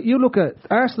something, right? You look at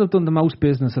Arsenal have done the most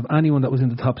business of anyone that was in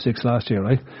the top 6 last year,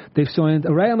 right? They've signed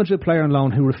a Real Madrid player on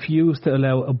loan who refused to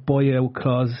allow a buyout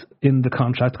clause in the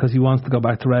contract because he wants to go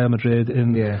back to Real Madrid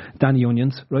in Danny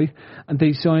Unions, right? And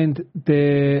they signed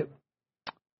the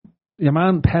your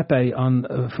man Pepe on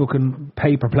a fucking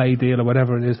pay-per-play deal or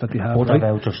whatever it is that they have. Butter right?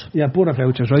 vouchers. Yeah, butter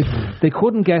vouchers, right? They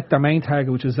couldn't get their main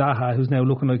target, which is Zaha, who's now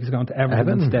looking like he's going to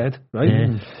Everton instead, right?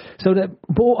 Yeah. So,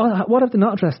 but what have they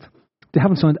not addressed? They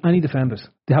haven't signed any defenders.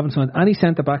 They haven't signed any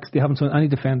centre-backs. They haven't signed any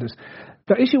defenders.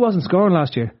 Their issue wasn't scoring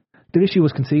last year. Their issue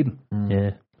was conceding.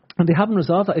 Yeah. And they haven't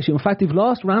resolved that issue. In fact, they've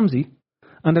lost Ramsey,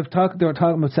 and they were talking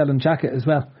about selling Jacket as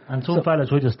well. And some fella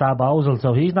tried to stab Ozil,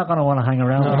 so he's not going to want to hang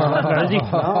around. Is he?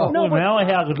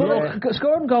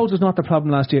 Scoring goals was not the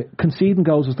problem last year. Conceding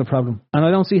goals was the problem. And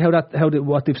I don't see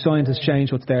what they've signed has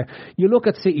changed what's there. You look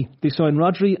at City. They signed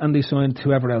Rodri and they signed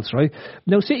whoever else, right?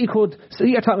 Now, City are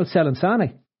talking about selling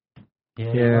Sané.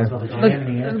 Yeah.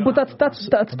 But that's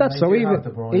so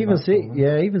even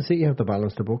City have to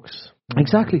balance the books.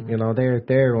 Exactly. You know,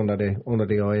 they're under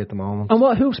the eye at the moment.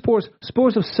 And who Spurs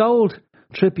have sold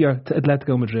Trippier to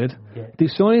Atletico Madrid. Yeah. They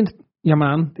signed your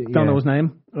man, don't know his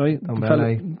name, right?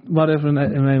 Whatever his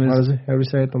name is. What is it? How do you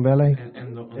say it? Ndombele?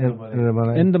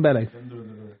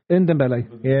 Ndombele.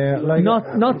 Yeah, like not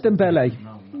Dembele.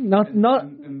 Not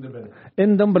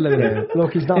Ndombele.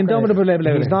 Look, he's not going to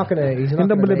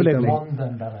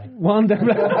One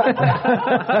Dembele.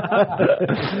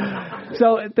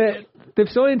 So they've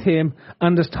signed him,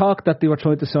 and there's talk that they were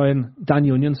trying to sign Dan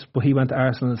Unions, but he went to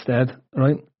Arsenal instead,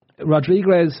 right?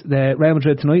 Rodriguez, the Real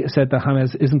Madrid tonight said that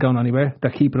James isn't going anywhere.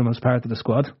 They're keeping him as part of the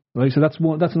squad, right? So that's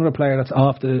another player that's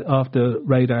off the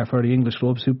radar for the English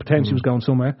clubs who potentially was going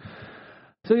somewhere.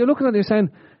 So you're looking at it, you're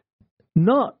saying,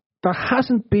 there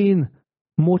hasn't been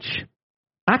much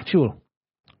actual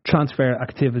transfer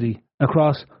activity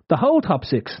across the whole top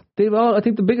six. I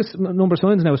think the biggest number of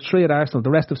signs now is 3 at Arsenal. The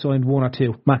rest have signed 1 or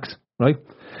 2 max, right?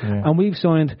 Yeah. And we've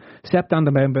signed Sepp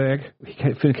Vandenberg.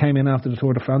 He came in after the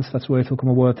Tour de France. That's why it took him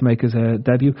a while to make his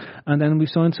debut. And then we've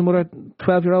signed some other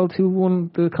 12-year-old who won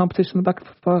the competition in the back of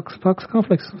Fox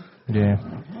Conflicts. Yeah.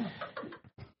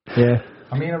 Yeah.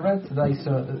 I mean, I read today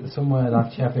somewhere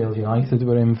that Sheffield United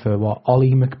were in for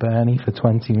Ollie McBurney for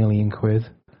 20 million quid.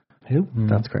 Who?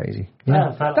 That's crazy.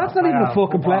 Yeah. That's not even a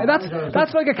fucking player.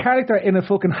 That's like a character in a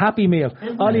fucking Happy Meal.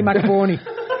 Ollie McBurney.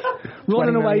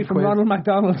 Running away from Ronald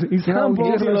McDonald. He's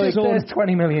there's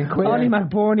 20 million quid. Ollie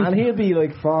McBurney. And he'll be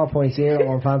like 4.0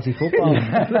 on fancy football.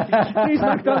 He's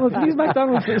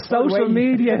McDonald's social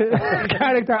media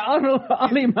character,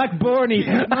 Ollie McBurney.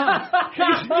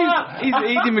 He's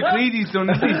Edie McCready's son,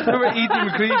 isn't he? Remember Edie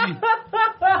McCready?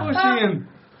 Who's he in?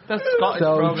 That's Scottish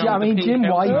program. I mean, Jim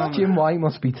White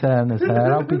must be tearing his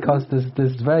hair out because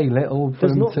there's very little for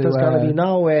him to... There's going to be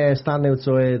no stand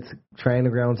outside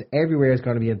training grounds. Everywhere is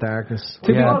going to be in darkness.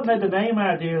 To be honest, the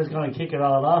Neymar deal is going to kick it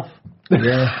all off.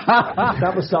 Yeah.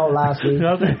 That was so last week.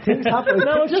 Things happen.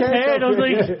 No, I just heard. I was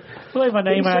like my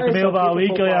Neymar can move all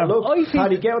week. Look,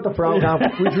 Paddy, get with the program.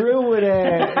 We drew with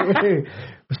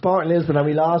Sporting Lisbon and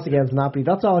we lost against Napoli.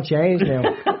 That's all changed now.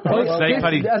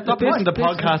 Paddy, stop listening to the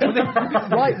podcast.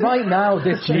 Right now,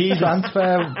 this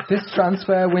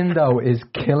transfer window is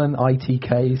killing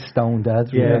ITK stone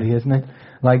dead, really, isn't it?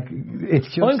 Like, it's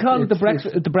just... I'm calling it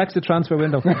the Brexit transfer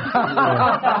window.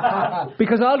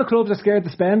 Because all the clubs are scared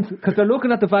to spend, because they're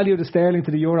looking at the value of the sterling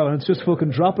to the euro, and it's just fucking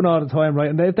dropping all the time,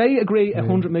 right? And if they agree a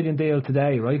 100 million deal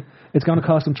today, right, it's going to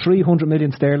cost them 300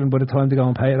 million sterling by the time they go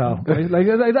and pay it all. Right? Like,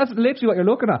 that's literally what you're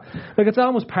looking at. Like, it's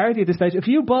almost parity at this stage. If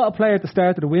you bought a player at the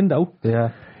start of the window...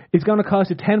 Yeah. It's going to cost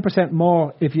you 10%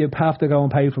 more if you have to go and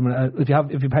pay from it. If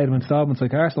you pay them installments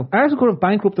like Arsenal. Arsenal could have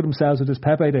bankrupted themselves with this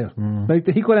Pepe deal. Like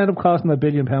he could end up costing £1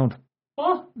 billion.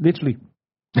 What? Literally.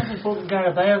 Fucking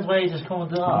Gareth Bale's wages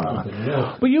coming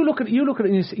down. But you look at it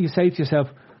and you say to yourself,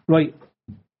 right?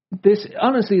 This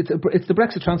honestly, it's the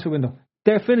Brexit transfer window.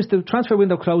 They're finished. The transfer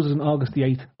window closes on August the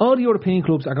 8th. All the European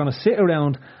clubs are going to sit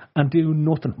around and do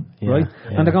nothing, right?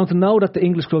 Yeah. And they're going to know that the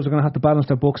English clubs are going to have to balance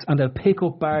their books, and they'll pick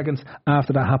up bargains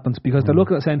after that happens because they're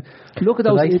looking at saying, look at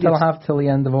those idiots. They still have till the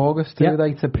end of August, do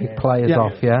they, to pick players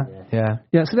off? Yeah.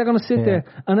 So they're going to sit there,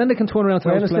 and then they can turn around to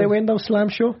those players. Window slam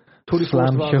shut.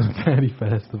 31st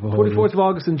of August. 24th of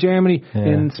August in Germany,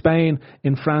 in Spain,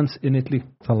 in France, in Italy.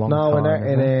 It's a long time.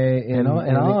 In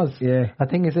ours. Yeah. I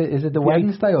think is it the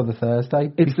Wednesday or the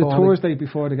Thursday? It's the Thursday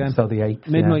before the game. So the 8th.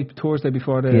 Midnight Thursday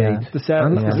before the 8th. The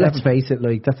 7th. Let's face it,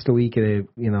 like that's the week of the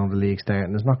league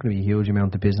starting. There's not going to be a huge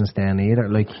amount of business then either.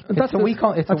 Like it's a week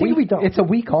on. It's a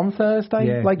week on Thursday.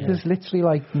 Yeah. Like there's literally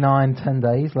like 9-10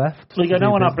 days left. Like I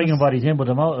know we're not bringing bodies in, but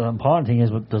the important thing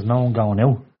is there's no one going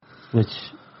out. Which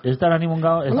is there anyone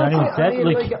going? Is there anyone set?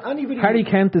 Harry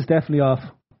Kent is definitely off.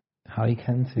 Harry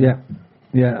Kent. Yeah.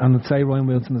 Yeah, and I'd say Ryan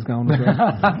Wilson is going as well.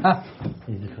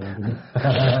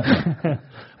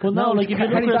 But no, like if you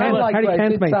look at Harry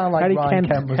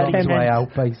Kent was on his way out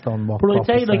based on what. But I'd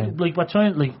say like we're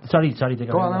trying sorry to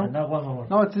go on.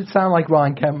 No, it did sound like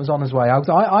Ryan Kent was on his way out.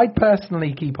 I'd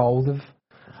personally keep hold of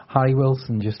Harry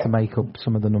Wilson just to make up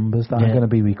some of the numbers that are going to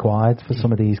be required for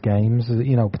some of these games,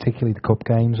 you know, particularly the cup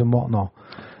games and whatnot.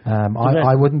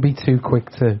 I wouldn't be too quick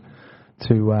to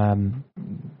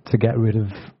get rid of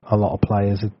a lot of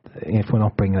players if we're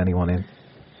not bringing anyone in.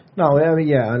 No, I mean,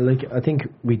 yeah, like I think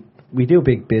we do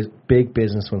big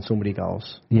business when somebody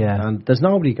goes. Yeah, and there's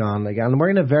nobody gone. Like, and we're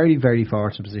in a very, very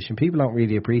fortunate position. People don't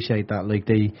really appreciate that. Like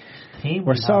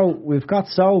we've got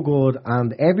so good,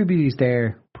 and everybody's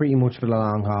there pretty much for the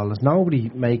long haul. There's nobody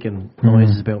making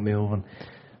noises about moving.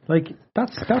 Like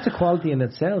that's a quality in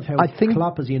itself. How I think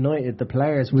Klopp has united the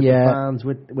players with the fans,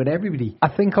 with everybody. I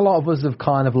think a lot of us have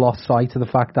kind of lost sight of the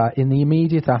fact that in the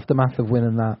immediate aftermath of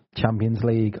winning that Champions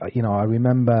League, you know, I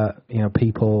remember, you know,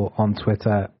 people on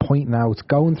Twitter pointing out,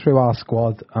 going through our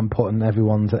squad and putting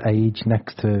everyone's age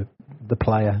next to the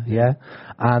player,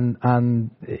 and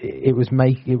it was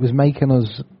making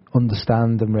us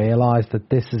understand and realise that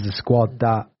this is a squad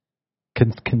that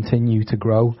can continue to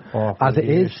grow as it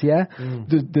is.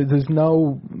 There's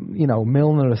no, you know,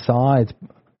 Milner aside,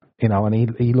 you know,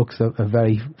 and he looks a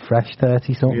very fresh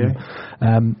 30-something.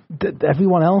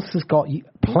 Everyone else has got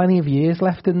plenty of years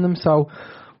left in them, so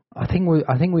I think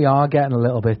we are getting a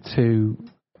little bit too.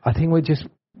 I think we're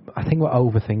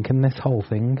overthinking this whole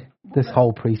thing, this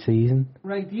whole pre-season.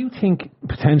 Right? Do you think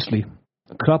potentially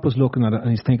Klopp was looking at it and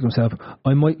he's thinking to himself,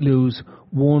 I might lose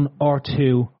one or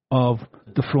two of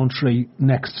the front three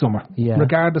next summer,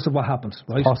 regardless of what happens,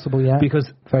 right? Possible, yeah.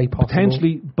 Because very possible.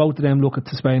 Potentially both of them look at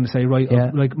Spain and say, right,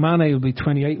 like Mane will be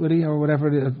 28, will he, or whatever,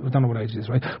 I don't know what age he is,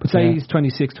 right? But say he's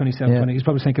 26, 27, 20, he's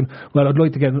probably thinking, well, I'd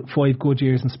like to get 5 good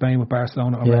years in Spain with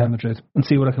Barcelona or Real Madrid and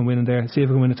see what I can win in there, see if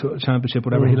I can win a championship,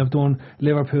 whatever. He'll have done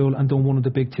Liverpool and done one of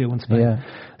the big two in Spain.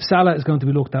 Salah is going to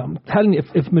be looked at. I'm telling you,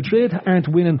 if Madrid aren't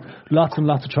winning lots and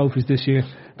lots of trophies this year,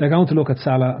 they're going to look at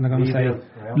Salah and they're going to say,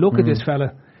 look at this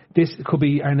fella, this could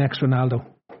be our next Ronaldo,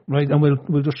 right? And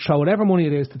we'll just throw whatever money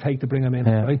it is to take to bring him in,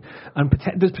 right? And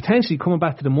there's potentially, coming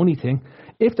back to the money thing,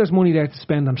 if there's money there to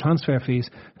spend on transfer fees,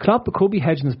 Klopp could be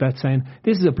hedging his bet, saying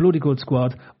this is a bloody good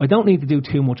squad. I don't need to do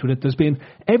too much with it.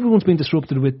 Everyone's been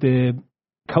disrupted with the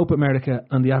Copa America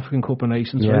and the African Cup of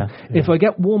Nations, right? If I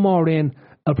get one more in,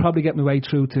 I'll probably get my way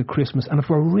through to Christmas. And if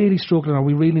we're really struggling or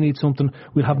we really need something,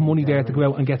 we'll have money there to go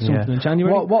out and get something in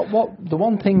January. What the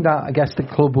one thing that I guess the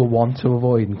club will want to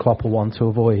avoid and Klopp will want to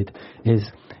avoid is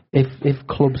if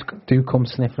clubs do come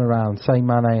sniffing around, say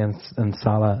Mane and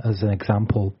Salah as an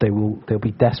example, they'll be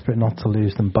desperate not to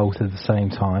lose them both at the same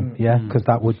time. Because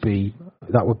that would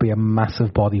be a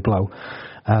massive body blow.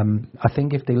 I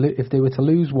think if they were to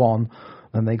lose one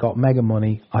and they got mega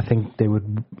money, I think they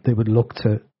would look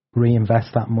to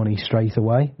reinvest that money straight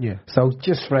away. So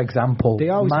just for example,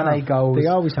 Mane goes,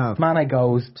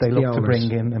 they look to bring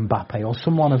in Mbappe or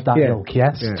someone of that ilk.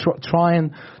 Try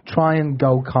and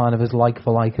go kind of as like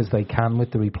for like as they can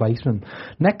with the replacement.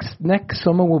 Next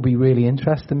summer will be really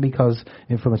interesting because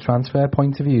from a transfer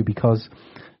point of view, because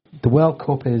the World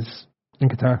Cup is in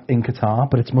Qatar,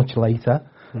 but it's much later.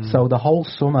 So the whole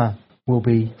summer will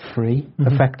be free,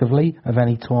 effectively, of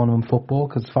any tournament football,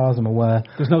 because as far as I'm aware,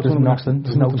 there's no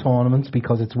tournaments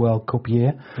because it's World Cup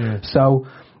year. So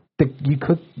you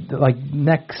could, like,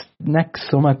 next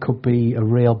summer could be a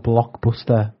real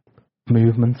blockbuster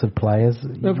movement of players.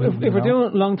 If we're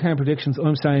doing long-term predictions,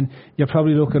 I'm saying you're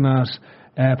probably looking at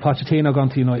Pochettino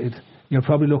going to United. You're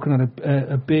probably looking at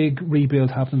a big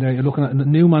rebuild happening there. You're looking at a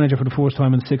new manager for the first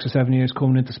time in 6 or 7 years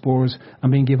coming into Spurs and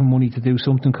being given money to do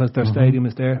something because their stadium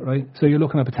is there, right? So you're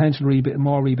looking at potential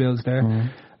more rebuilds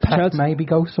there. Pep maybe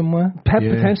go somewhere. Pep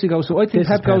potentially goes. So I think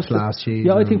Pep goes last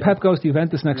year. I think Pep goes to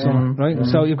Juventus next summer, right?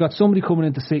 So you've got somebody coming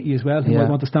into City as well who might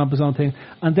want to stamp his own thing.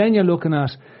 And then you're looking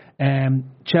at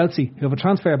Chelsea, who have a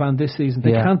transfer ban this season.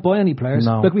 They can't buy any players.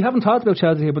 Like, we haven't talked about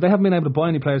Chelsea here, but they haven't been able to buy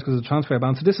any players because of the transfer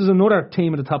ban. So this is another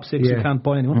team in the top 6 who can't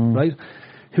buy anyone, right?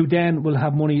 Who then will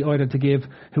have money either to give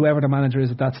whoever the manager is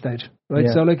at that stage, right?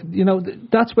 So, like, you know,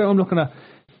 that's where I'm looking at.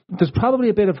 There's probably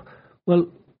a bit of, well,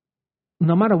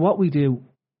 no matter what we do,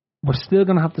 we're still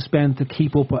going to have to spend to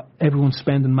keep up with everyone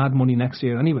spending mad money next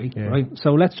year anyway, right?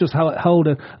 So let's just hold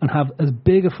it and have as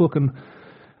big a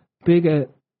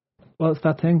what's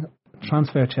that thing?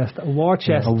 Transfer chest. A war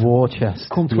chest. A war chest.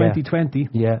 Come 2020.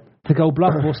 Yeah. To go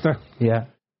blockbuster.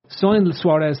 sign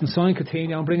Suarez and sign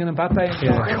Coutinho and bring in Mbappe.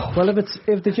 Yeah. Well,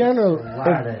 if the general,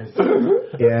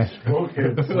 yeah,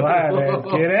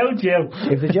 get out, Joe.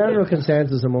 If the general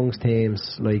consensus amongst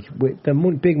teams, like with the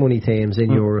big money teams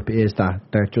in Europe, is that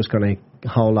they're just going to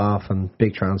hold off on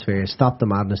big transfers, stop the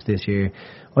madness this year,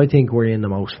 I think we're in the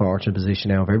most fortunate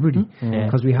position now of everybody,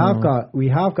 because we have got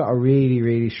a really,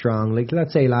 really strong, like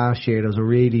let's say last year there was a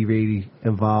really, really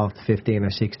involved 15 or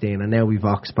 16, and now we've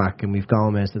Oxback and we've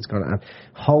Gomez that's going to, and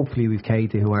hopefully we've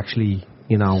Keita who actually,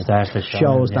 you know,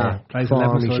 shows that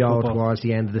form he showed towards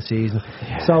the end of the season.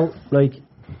 So like,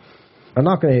 I'm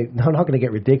not gonna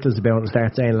get ridiculous about it and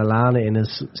start saying Lallana in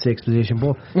his sixth position,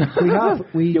 but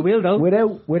you will though.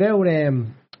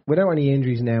 Without any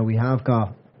injuries now, we have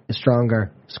got a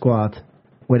stronger squad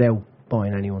without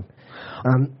buying anyone.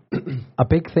 A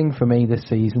big thing for me this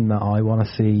season that I want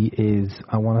to see is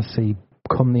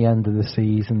come the end of the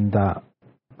season that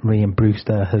Ryan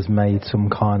Brewster has made some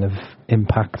kind of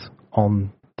impact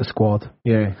on the squad,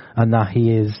 and that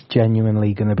he is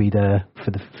genuinely going to be there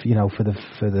for the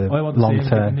I want to long see him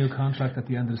term. get a new contract at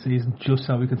the end of the season, just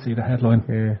so we can see the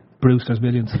headline. Brewster's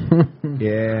millions.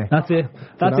 That's it.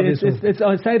 It's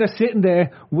I'd say they're sitting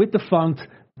there with the font,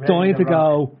 dying to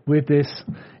go with this.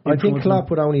 I think Klopp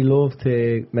would only love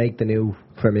to make the new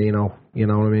Firmino. You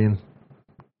know what I mean?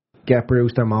 Get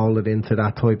Brewster moulded into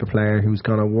that type of player who's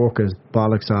going to work his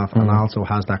bollocks off and also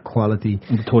has that quality,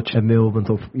 the touch, and movement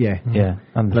of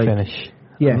and the finish,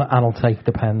 and I'll take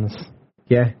the pens.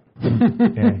 You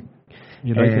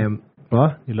like him?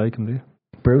 What? You like him, do you?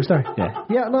 Brewster?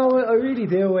 Yeah, no, I really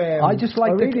do. I just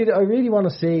like I really want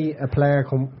to see a player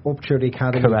come up through the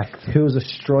academy. Correct. Who's a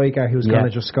striker who's going to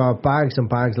just score bags and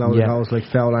bags loads of goals like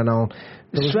Fowler now.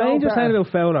 The strangest thing about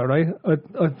Fowler, right?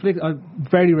 I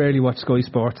very rarely watch Sky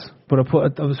Sports, but I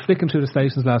was flicking through the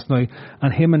stations last night,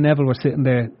 and him and Neville were sitting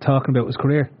there talking about his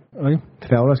career, right?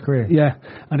 Fowler's career? Yeah,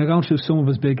 and they're going through some of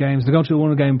his big games. They're going through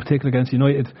one game in particular against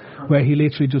United, where he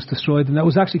literally just destroyed them. That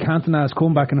was actually Cantona's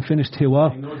comeback and it finished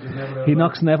 2-0. He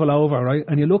knocks Neville over, right?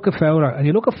 And you look at Fowler in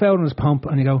his pomp,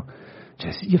 and you go,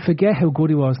 you forget how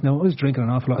good he was. Now, I was drinking an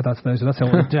awful lot at that stage, so that's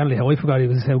generally how I forgot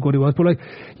how good he was. But like,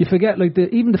 you forget, like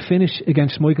even the finish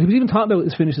against Schmeichel. He was even talking about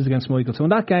his finishes against Schmeichel. So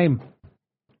in that game,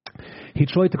 he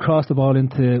tried to cross the ball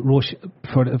into Rush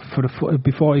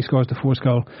before he scores the first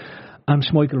goal, and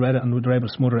Schmeichel read it and were able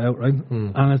to smother it out, right?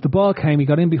 And as the ball came, he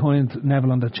got in behind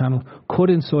Neville on the channel,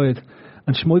 cut inside,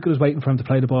 and Schmeichel was waiting for him to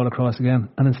play the ball across again,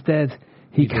 and instead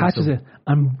he catches it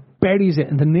and buries it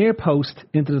in the near post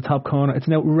into the top corner. It's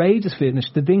an outrageous finish.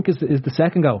 The dink is the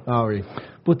second goal. Oh, really?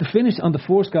 But the finish on the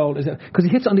first goal is because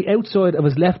he hits on the outside of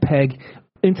his left peg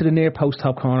into the near post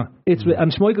top corner.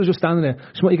 And Schmeichel's just standing there.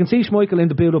 You can see Schmeichel in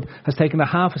the build-up has taken a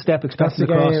half a step expecting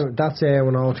the cross. That's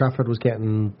when Old Trafford was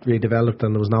getting redeveloped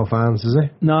and there was no fans, is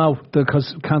it? No,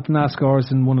 because Cantona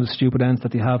scores in one of the stupid ends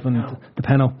that they have in the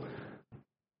penalty.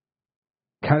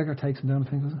 Carragher takes him down, I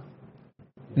think, was it?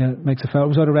 Yeah, makes a foul. It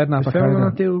was either Redknapp or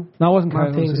Carragher. No, it wasn't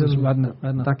Carragher. It was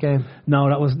Redknapp. That game? No,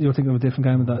 you were thinking of a different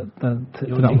game.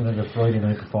 You were thinking of the Friday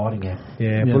night before game.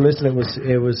 Yeah, but listen, it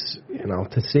was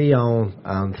to see Owen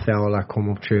and Fowler come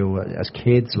up through as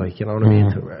kids, like, you know what I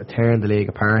mean, to tearing the league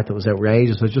apart. It was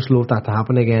outrageous. I just love that to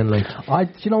happen again. Like,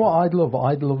 do you know what I'd love?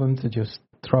 I'd love him to just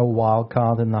throw a wild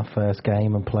card in that first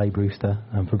game and play Brewster,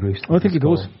 and for Brewster. I think he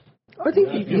does. I think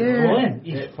he's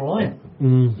flying.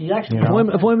 He actually.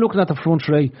 If I'm looking at the front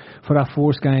three for that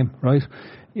first game, right?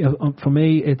 For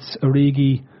me, it's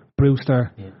Origi,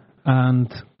 Brewster,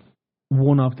 and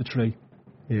one of the three.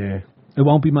 Yeah. It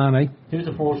won't be Mane. Who's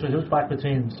the force? Who's back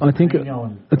between? I think it's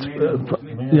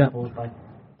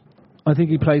I think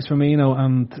he plays Firmino,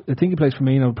 and I think he plays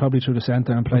Firmino probably through the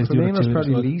centre and plays the other two. Firmino's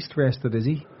probably least rested, is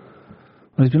he?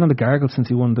 Well, he's been on the gargle since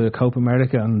he won the Copa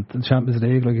America and the Champions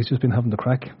League. Like, he's just been having the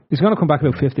crack. He's going to come back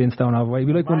about 15 stone overweight.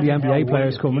 He'll be like one of the NBA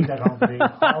players coming.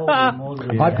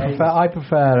 I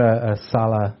prefer a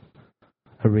Salah,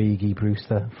 Origi,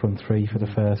 Brewster front three for the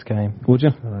first game. Would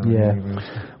you? Yeah.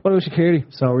 What about Shaqiri?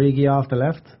 So Origi off the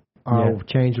left? Or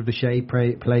change of the shape,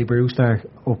 play Brewster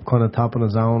up kind of top on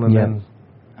his own and then...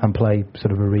 And play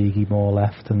sort of Origi more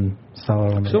left and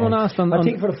Salah on the Someone asked on... I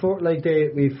think for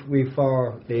we've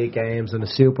 4 league games and a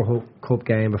Super Cup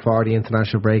game before the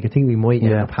international break. I think we might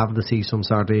end up having to see some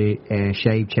sort of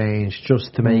shape change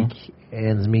just to make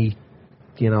ends meet.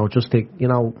 Just to,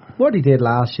 what he did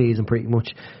last season pretty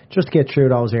much, just to get through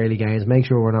those early games, make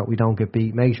sure we don't get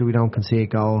beat, make sure we don't concede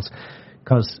goals.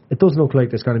 Because it doesn't look like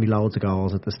there's going to be loads of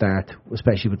goals at the start,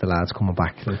 especially with the lads coming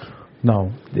back.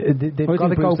 No. They've got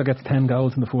to go. Gets 10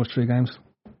 goals in the first 3 games.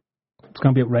 It's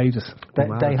going to be outrageous.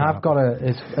 They have got to,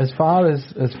 as far as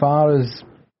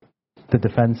the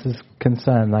defence is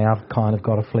concerned, they have kind of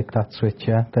got to flick that switch.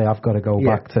 Yeah, they have got to go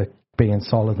back to being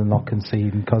solid and not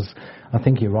conceding. Because I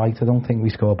think you're right. I don't think we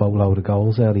score a boatload of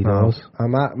goals early doors.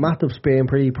 And Matip's been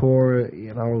pretty poor.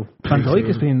 You know, Van Dijk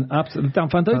has been absolutely. Van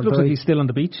Dijk looks like he's still on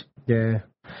the beach. Yeah,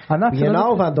 and that's Van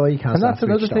Dijk has. And that's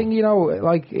another thing. You know,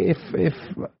 like if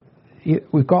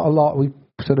we've got a lot, we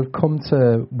sort of come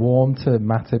to warm to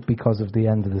Matip because of the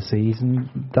end of the season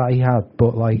that he had.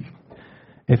 But like,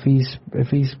 if he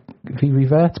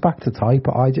reverts back to type,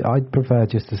 I'd prefer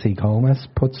just to see Gomez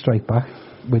put straight back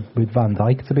with Van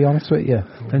Dijk, to be honest with you.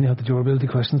 Then you have the durability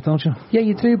questions, don't you? Yeah,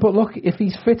 you do. But look, if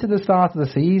he's fit at the start of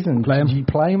the season, you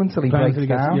play him until he breaks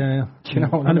down. Yeah. Do you know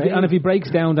what I mean? And if he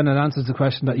breaks down, then it answers the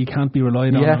question that you can't be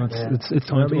relied on. It's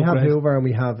time to we have Hoover and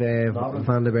we have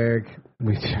Van den Berg.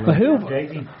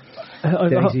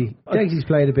 Daisy's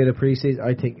played a bit of pre-season.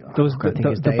 I think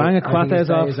the bang of Coates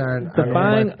off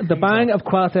the bang of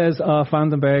Coates off Van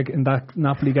den Berg in that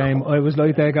Napoli game. I was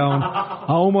like there going,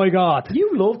 oh my god!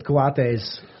 You loved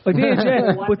Coates. I did,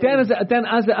 yeah. But then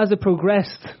as it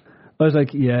progressed, I was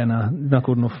like, yeah, nah, not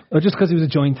good enough. Just because he was a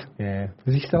joint. Yeah.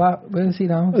 Is he still out? Where is he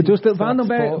now? Just Van den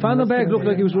Berg looked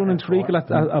like he was running treacle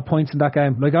at points in that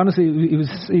game. Like honestly, he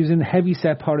was in heavy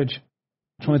set porridge,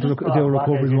 trying to do a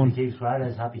recovery run.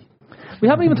 We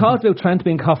haven't even talked about Trent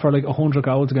being caught for like 100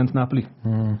 goals against Napoli.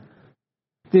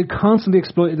 They constantly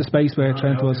exploited the space where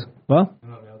Trent was. Well,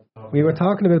 we were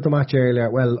talking about the match earlier.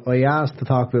 Well, I asked to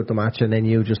talk about the match, and then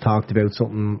you just talked about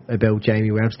something about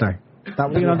Jamie Webster. That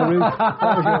was on the roof. That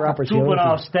was your opportunity. Jumping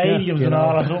off stadiums and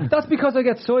all that. That's because I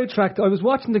get sidetracked. I was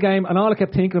watching the game, and all I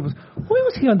kept thinking of was, why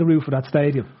was he on the roof of that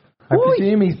stadium? I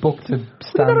presume he's booked to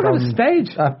stand on the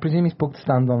stage. I presume he's booked to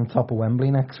stand on top of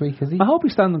Wembley next week, is he? I hope he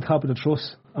stands on top of the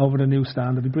truss over the new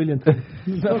stand. It'd be brilliant.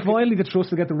 Finally, the truss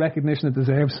will get the recognition it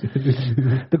deserves.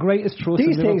 The greatest truss.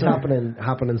 These things happen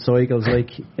in cycles,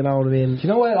 like, you know what I mean? Do you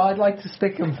know where I'd like to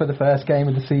stick him for the first game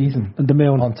of the season? The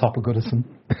Mill on top of Goodison.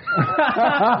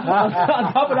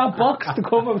 On top of that box to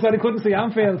cover so they couldn't see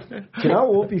Anfield. Do you know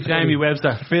what would be funny? Jamie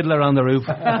Webster, fiddler on the roof.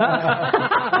 Do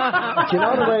you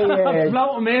know the way?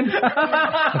 Float him in.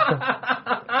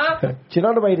 Do you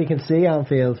know the way they can see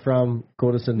Anfield from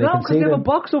Goodison? No, because they have a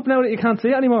box up now that you can't see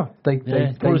it anymore. They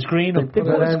put a screen up. They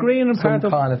put a screen in part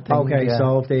of. Kind of thing, okay,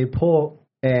 so if they put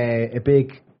a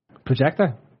big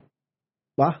projector.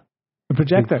 What? A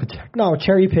projector? No, a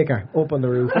cherry picker up on the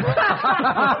roof.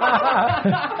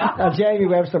 And Jamie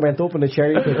Webster went up on the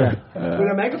cherry picker.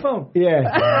 With a megaphone? Yeah.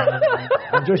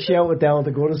 And just shouted down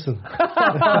to Goodison.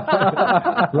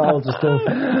 Loads of stuff.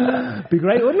 Be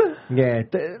great, wouldn't it? Yeah.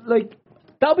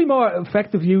 That would be more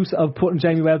effective use of putting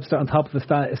Jamie Webster on top of the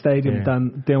stadium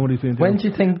than doing what he's been doing. When do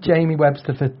you think Jamie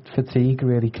Webster fatigue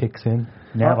really kicks in?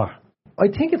 Never. I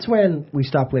think it's when we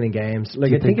stop winning games.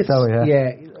 Like, I think it's so,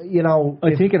 yeah. You know,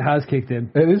 I think it has kicked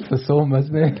in. It is for some,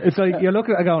 isn't it? It's like you're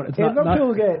looking at it going, it's not.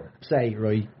 Liverpool get say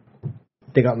right,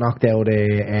 they got knocked out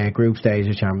of group stage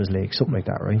of Champions League, something like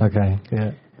that, right? Okay,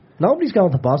 yeah. Nobody's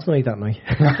going to Boston night that night.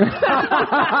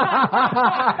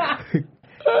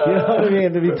 You know what I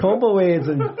mean? There'd be tumbleweeds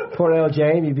and poor old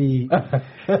Jamie be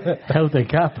held the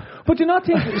cap. But do you not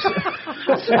think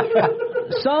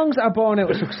songs are born out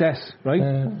of success, right?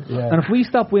 Yeah. And if we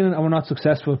stop winning and we're not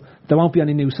successful, there won't be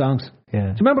any new songs. Yeah. Do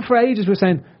you remember for ages we were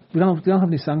saying we don't have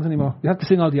any songs anymore? We have to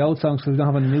sing all the old songs because we don't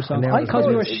have any new songs. Because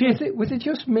we were shit. Was it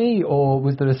just me, or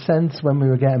was there a sense when we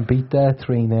were getting beat there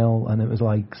 3-0 and it was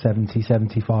like 70,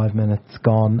 75 minutes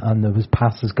gone and there was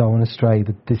passes going astray,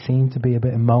 that there seemed to be a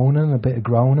bit of moaning, a bit of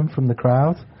groaning from the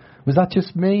crowd? Was that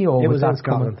just me, or was that in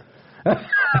Scotland? That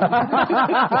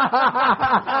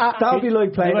would be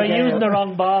like playing a game. Using the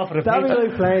wrong ball for the That would be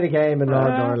like playing a game in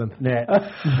Northern Ireland. Yeah.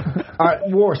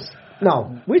 Worse.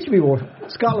 No, which would be worse?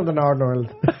 Scotland and Northern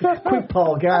Ireland. Quick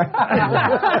Paul Gar.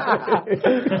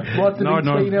 What's it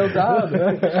 3-0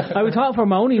 down? I would talk for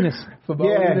moaniness.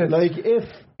 Yeah, like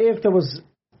if there was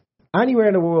anywhere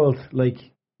in the world, like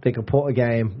they could put a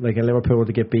game like in Liverpool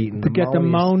to get beaten, to get the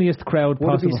moaniest crowd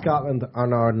possible. Would it be Scotland or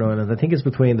Northern Ireland? I think it's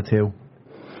between the two.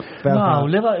 No,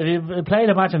 if you play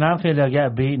the match in Anfield, they'll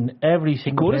get beaten every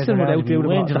single Goodison would outdo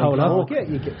the whole lot.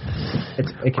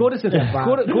 Goodison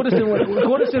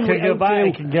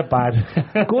can get bad.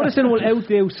 Goodison will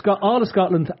outdo all of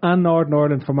Scotland and Northern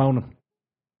Ireland for moaning.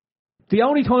 The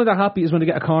only time they're happy is when they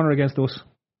get a corner against us.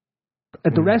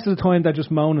 At the rest of the time, they're just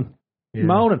moaning. Yeah.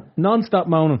 Moaning. Non-stop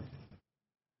moaning.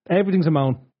 Everything's a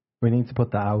moan. We need to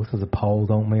put that out as a poll,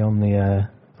 don't we, on the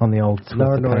old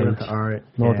Twitter Northern page. Ireland,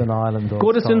 Northern Ireland or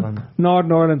Goodison, Scotland.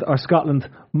 Northern Ireland or Scotland,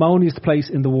 moaniest place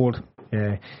in the world.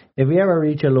 Yeah. If we ever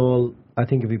reach a lull I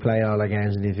think if we play all our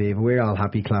games in the Aviva, we're all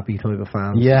happy, clappy type of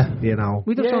fans. Yeah. You know.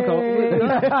 We just don't go.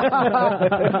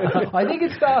 I think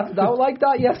it started out like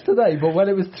that yesterday, but when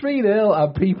it was 3-0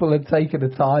 and people had taken the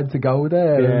time to go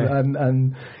there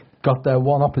and got their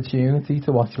one opportunity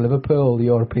to watch Liverpool, the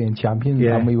European champions,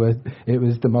 and it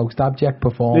was the most abject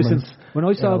performance. Listen, when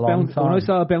I saw a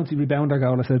bouncy rebounder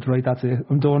goal, I said, right, that's it,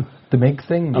 I'm done. The Miggs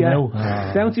thing,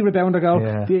 bouncy rebounder goal,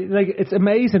 it's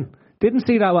amazing. Didn't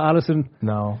see that with Alisson.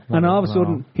 No. And all of a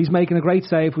sudden, he's making a great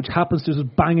save, which happens to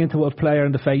just bang into a player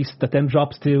in the face that then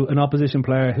drops to an opposition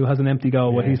player who has an empty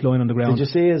goal when he's lying on the ground. Did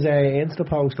you see his Insta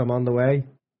post? I'm on the way.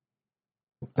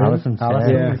 Alisson,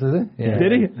 is it? Yeah.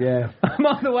 Did he? Yeah. I'm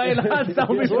on the way, lads. Don't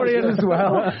be worrying as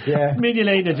well. Yeah.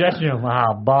 Mignolet in the dressing room.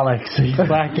 Bollocks. He's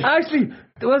back. Actually,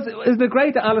 isn't it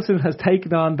great that Alisson has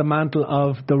taken on the mantle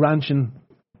of the ranching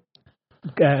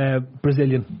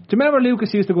Brazilian? Do you remember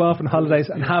Lucas used to go off on holidays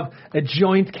and have a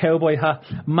joint cowboy hat,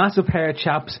 massive pair of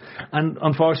chaps, and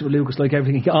unfortunately Lucas, like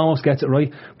everything, he almost gets it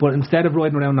right, but instead of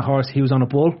riding around the horse, he was on a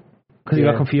bull. Because he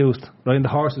got confused, right? And the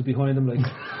horse was behind him, like.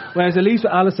 Whereas at least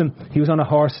with Alisson, he was on a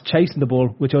horse chasing the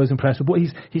bull, which I was impressed with. But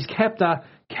he's kept that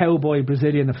cowboy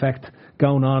Brazilian effect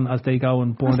going on as they go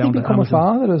and burn down the Amazon. He's become a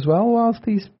father as well whilst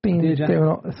he's been doing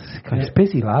all. He's a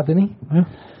busy lad, isn't he? Yeah.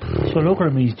 So look at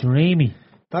him, he's dreamy.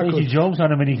 He jumps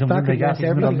on him and he comes in the gas. He's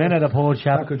a minute of poor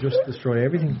chap. That could just destroy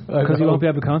everything. Because he won't be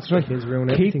able to concentrate. Kids ruin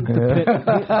everything. Keep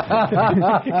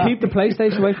the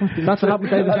PlayStation away from him. That's what happened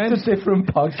to David James. That's a different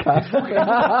podcast. Is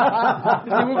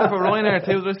he working for Ryanair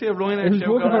too? Did I see a Ryanair show? He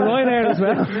was working for Ryanair as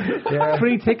well. Yeah.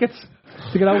 3 tickets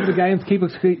to get over the game to keep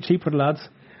it cheap for the lads.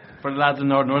 For the lads in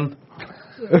Northern Ireland.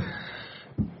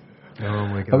 Oh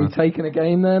my God. Are we taking a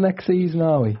game there next season,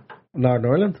 are we?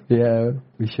 Northern Ireland? Yeah,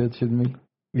 we should, shouldn't we?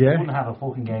 Yeah. We wouldn't have a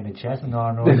fucking game of chess in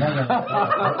Northern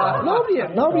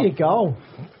Ireland. Nobody go.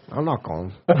 I'm not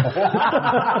going.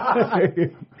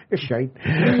 You're shite.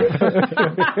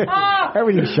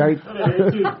 Everything's shite.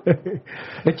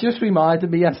 It just reminded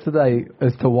me yesterday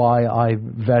as to why I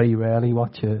very rarely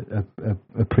watch a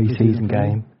pre-season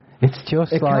game. It's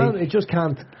just it just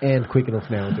can't end quick enough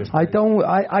now.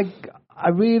 I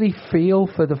really feel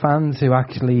for the fans who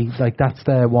actually, like, that's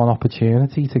their one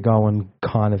opportunity to go and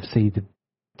kind of see the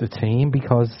team,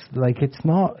 because like it's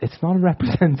not a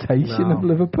representation of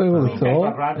Liverpool at all.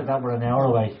 For granted that we're an hour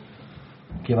away,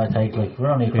 give or take. Like, we're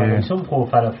only some poor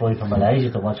fella fly from Malaysia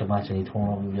to watch a match and he'd turn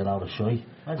up and be allowed to shy.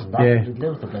 Imagine that. He'd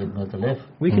live the place to live.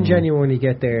 We can genuinely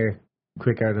get there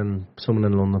quicker than someone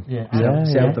in London.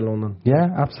 South of London. Yeah,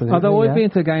 absolutely. Although I've been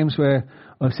to games where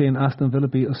I've seen Aston Villa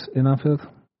beat us in Anfield.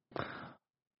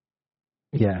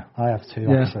 Yeah, I have too,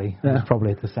 actually. Yeah. It was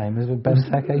probably the same. Was it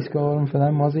Benteke scoring for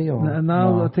them, was he? Or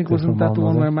no, I think wasn't that the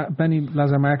one where Benny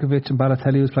Lazar Markovic and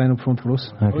Balotelli was playing up front for us?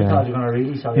 Okay. I thought you were going to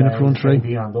really in the front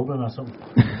three. On Dublin or something.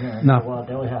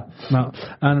 No.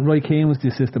 And Roy Keane was the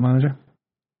assistant manager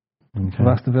of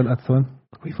Aston Villa at the time.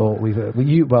 We thought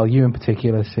you in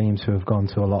particular seem to have gone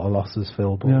to a lot of losses,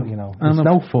 Phil, but you know, it's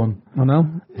no fun. I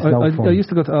know. I used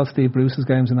to go to all Steve Bruce's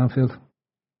games in Anfield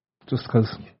just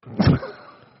because.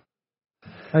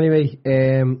 Anyway,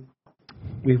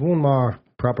 we've one more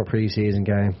proper pre-season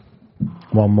game.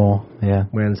 One more, yeah.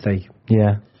 Wednesday.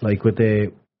 Yeah. Like with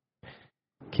the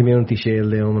Community Shield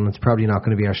looming, it's probably not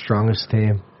going to be our strongest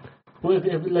team. Well,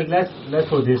 like let's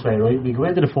put it this way, right? We go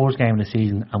into the first game of the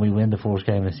season and we win the first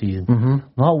game of the season. Mm-hmm.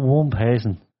 Not one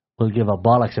person will give a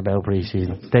bollocks about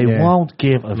pre-season. They won't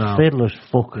give a fiddler's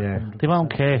fuck. Yeah. They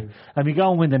won't care. And we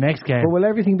go and win the next game. But will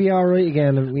everything be alright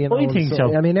again? I think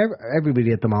so. I mean,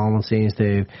 everybody at the moment seems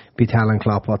to be telling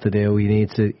Klopp what to do. He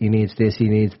needs this, he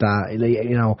needs that.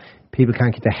 You know, people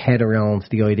can't get their head around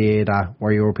the idea that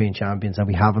we're European champions and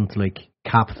we haven't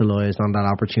capitalised on that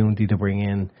opportunity to bring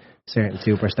in certain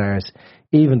superstars,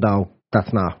 even though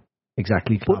that's not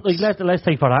exactly Klopp's. But let's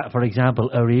take for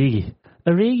example Origi.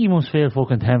 Origi must feel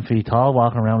fucking 10 feet tall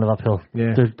walking around Liverpool.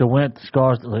 Yeah. The win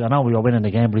scores. I know we were winning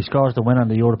the game, but he scores the win on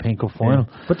the European Cup final.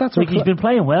 Yeah. But that's he's been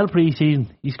playing well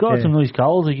pre-season. He scored some nice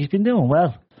goals. He's been doing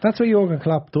well. That's what Jurgen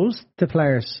Klopp does to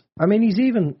players. I mean, he's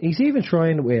even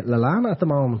trying it with Lallana at the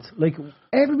moment. Like,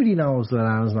 everybody knows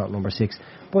Lallana's not number 6,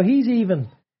 but he's even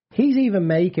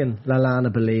making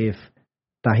Lallana believe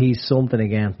that he's something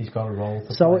again. He's got a role.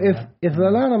 So if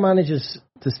Lallana manages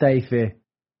to stay fit,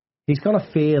 he's gonna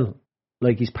feel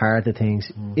like he's part of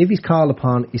things. If he's called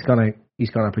upon, he's gonna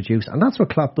produce, and that's what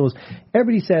Klopp does.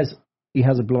 Everybody says he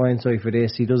has a blind eye for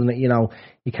this. He doesn't,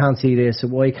 he can't see this.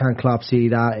 Why can't Klopp see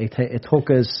that? It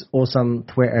took us on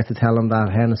Twitter to tell him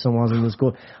that Henderson wasn't as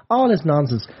good. All this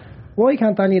nonsense. Why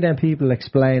can't any of them people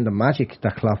explain the magic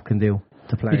that Klopp can do?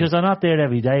 the players. Because they're not there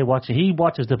every day watching. He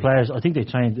watches the players. I think they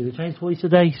train twice a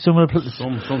day.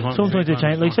 Sometimes they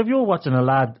train. Like, so if you're watching a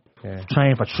lad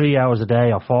train for 3 hours a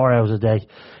day or 4 hours a day,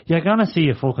 you're gonna see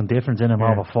a fucking difference in him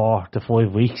over 4 to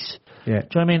 5 weeks. Yeah. Do you know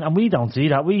what I mean? And we don't see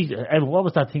that. What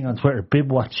was that thing on Twitter?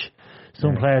 Bib watch.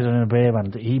 Some players are in a bib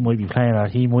and he might be playing or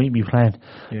he might be playing.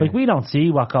 Yeah. Like, we don't see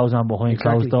what goes on behind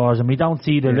closed doors, and we don't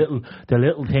see the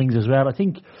little things as well. I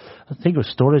think it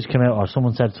was Sturridge came out, or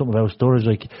someone said something about Sturridge.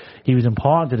 Like, he was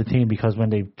important to the team because when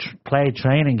they played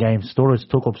training games, Sturridge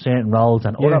took up certain roles,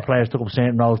 and other players took up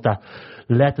certain roles that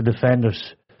let the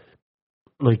defenders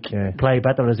play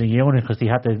better as a unit because they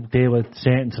had to deal with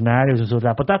certain scenarios and stuff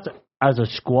like that. But that's as a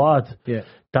squad. Yeah.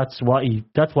 That's what he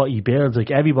builds. Like,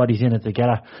 everybody's in it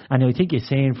together, and I think you're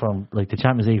seeing from like the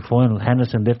Champions League final,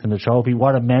 Henderson lifting the trophy,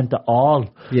 what it meant to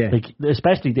all. Yeah. Like,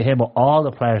 especially to him, but all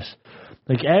the players.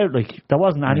 Like there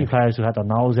wasn't any players who had their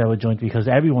nose out of joint because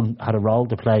everyone had a role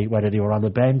to play, whether they were on the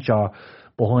bench or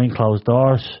behind closed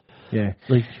doors. Yeah.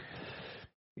 Like.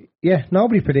 Yeah,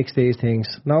 nobody predicts these things.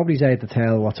 Nobody's able to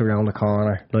tell what's around the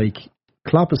corner. Like,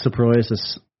 Klopp has surprised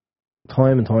us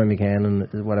time and time again,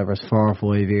 and whatever, it's 4 or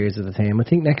 5 years of the team. I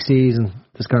think next season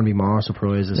there's going to be more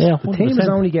surprises. Yeah, the team is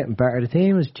only getting better. The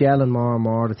team is gelling more and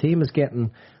more. The team is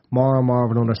getting more and more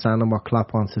of an understanding what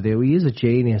Klopp wants to do. He is a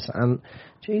genius, and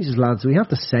Jesus, lads, we have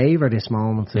to savour this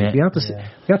moment. Yeah. We have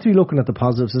to be looking at the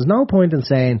positives. There's no point in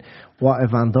saying, what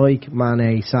if Van Dijk,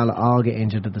 Mane, Salah all get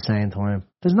injured at the same time?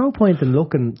 There's no point in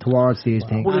looking towards these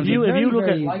things. Well, if you look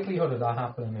at the likelihood of that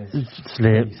happening is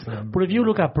slim. But if you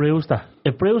look at Brewster,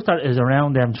 if Brewster is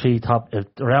around them three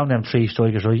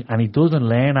strikers, right, and he doesn't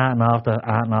learn at and after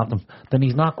them, then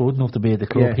he's not good enough to be at the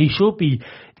club. Yeah. He should be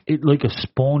like a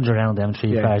sponge around them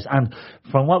three players. And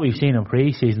from what we've seen in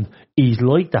pre-season, he's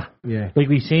like that. Yeah. Like,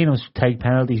 we've seen him take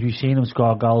penalties, we've seen him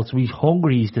score goals. So he's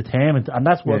hungry, he's determined, and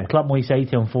that's what Klopp might say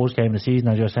to him first game of the season,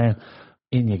 as you're saying.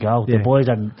 In you go. The boys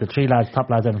and the top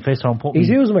lads are in fist on. He's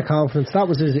using with confidence. That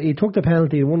was he took the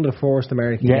penalty in one of the first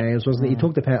American games, wasn't he? He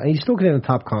took the penalty. He stuck it in the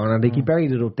top corner. Like, he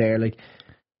buried it up there. Like,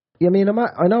 I mean,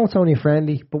 I know it's only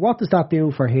friendly, but what does that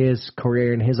do for his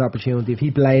career and his opportunity if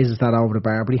he blazes that over the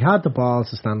bar? But he had the balls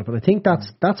to stand up, and I think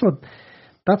that's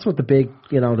what the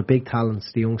big talents,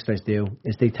 the youngsters do,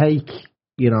 is they take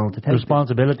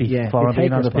responsibility for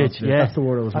being on the pitch. Yeah, that's the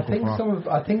word I was looking for.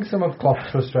 I think some of Klopp's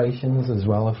frustrations as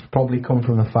well have probably come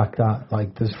from the fact that,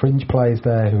 like, there's fringe players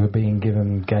there who are being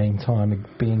given game time,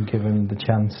 being given the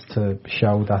chance to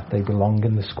show that they belong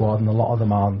in the squad, and a lot of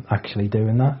them aren't actually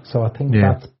doing that. So I think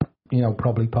that's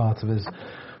probably part of his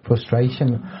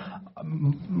frustration.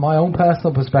 My own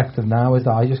personal perspective now is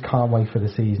that I just can't wait for the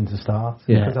season to start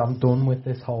because I'm done with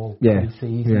this whole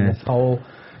pre-season, this whole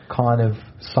kind of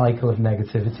cycle of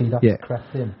negativity that's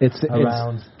crept in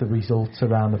around the results,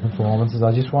 around the performances.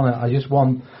 I just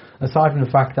want, aside from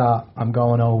the fact that I'm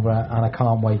going over and I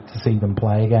can't wait to see them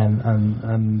play again,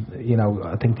 and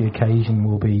I think the occasion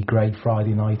will be great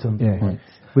Friday night. And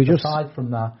aside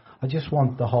from that, I just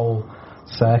want the whole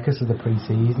circus of the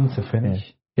pre-season to finish.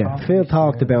 Yeah, Phil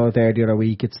talked about it there the other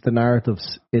week. It's the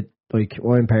narratives.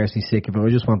 I'm personally sick of it. I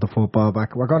just want the football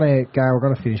back. We're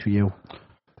gonna finish with you.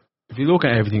 If you look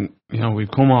at everything, we've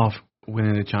come off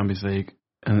winning the Champions League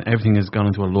and everything has gone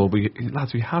into a low. But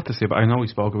lads, we have to sit back. I know we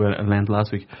spoke about it at length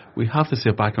last week. We have to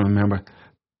sit back and remember,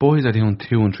 boys are doing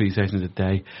 2 and 3 sessions a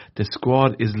day. The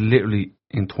squad is literally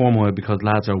in turmoil because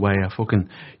lads are away at fucking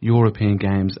European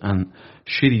games and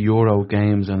shitty Euro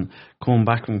games and coming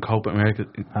back from Copa America.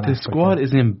 The squad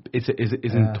is in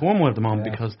turmoil at the moment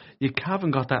because you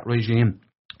haven't got that regime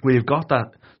where you've got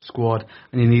that squad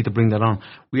and you need to bring that on.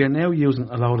 We are now using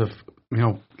a lot of,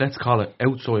 let's call it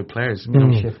outside players.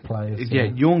 Shift players.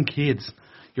 Young kids.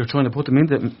 You're trying to put them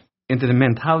into the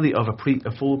mentality of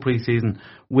a full pre-season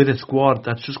with a squad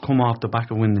that's just come off the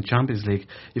back of winning the Champions League.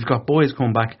 You've got boys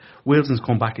come back. Wilson's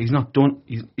come back. He's not done.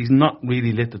 He's not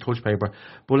really lit the touch paper.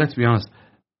 But let's be honest,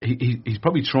 he's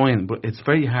probably trying, but it's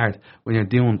very hard when you're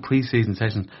doing pre-season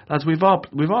sessions. Lads, we've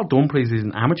all done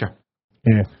pre-season amateur.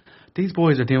 Yeah. These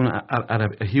boys are doing it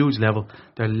at a huge level.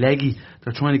 They're leggy.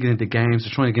 They're trying to get into games.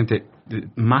 They're trying to get into the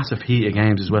massive heat of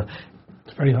games as well.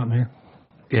 It's very hot in here.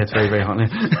 Yeah, it's very, very hot in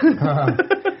here.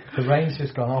 The rain's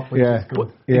just gone off, which is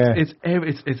good.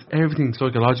 It's everything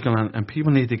psychological, and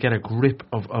people need to get a grip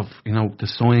of the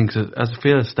signing. As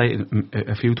Phil has stated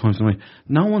a few times tonight,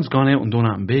 no one's gone out and done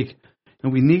that big.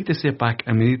 And we need to sit back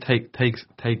and we need to take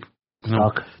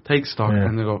stock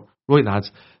and they go, right, lads.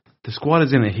 The squad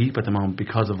is in a heap at the moment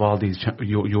because of all these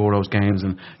Euros games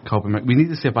and Copa America. We need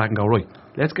to sit back and go, right,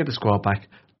 let's get the squad back.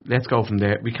 Let's go from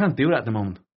there. We can't do that at the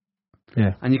moment.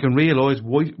 Yeah. And you can realise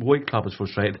why Klopp is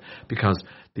frustrated, because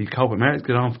the Copa America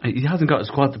get on. He hasn't got a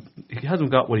squad. He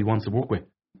hasn't got what he wants to work with.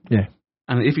 Yeah.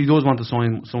 And if he does want to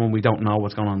sign someone, we don't know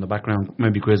what's going on in the background.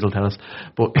 Maybe Grizz will tell us.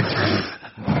 But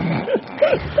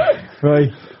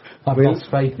right. I've lost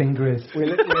faith in Grizz.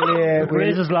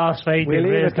 Grizz has lost faith in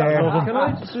Grizz. Can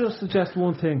I just suggest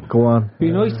one thing? Go on. Be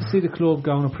nice to see the club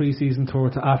go on a pre-season tour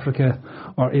to Africa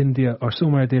or India or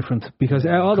somewhere different, because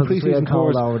all the pre-season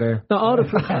tours over there. No, all the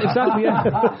exactly. Yeah.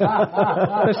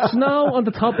 There's snow on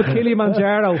the top of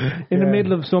Kilimanjaro in the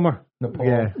middle of summer.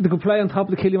 Yeah. They could play on top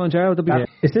of the Kilimanjaro.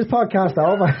 Is this podcast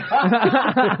over?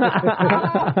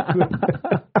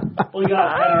 We got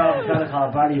a tenner off a fella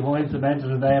called Barry Hoynes to mention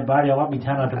today, and Barry, I want me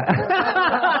tenner.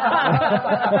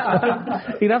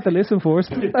 He'd have to listen first.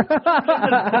 Fucking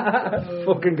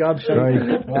gobshite.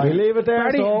 Right. We leave it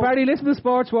there. Barry, listen to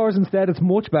Sports Wars instead. It's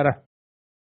much better.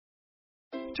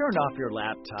 Turn off your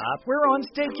laptop. We're on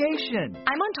staycation.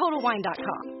 I'm on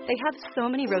TotalWine.com. They have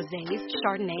so many rosés,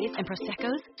 Chardonnays, and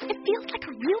Prosecco's. It feels like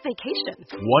a real vacation.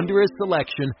 Wondrous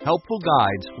selection, helpful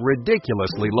guides,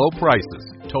 ridiculously low prices.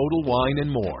 Total Wine and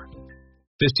more.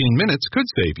 15 minutes could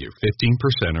save you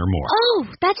 15% or more. Oh,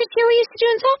 that's a cheer we used to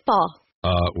do in softball.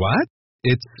 What?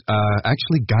 It's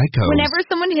actually Geico. Whenever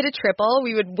someone hit a triple,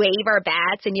 we would wave our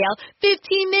bats and yell,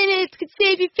 15 minutes could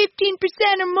save you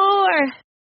 15% or more.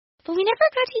 But we never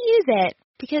got to use it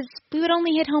because we would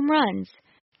only hit home runs.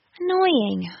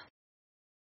 Annoying.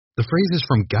 The phrase is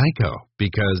from Geico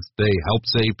because they help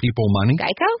save people money.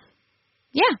 Geico?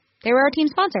 Yeah, they were our team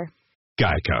sponsor.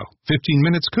 Geico. 15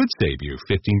 minutes could save you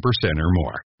 15% or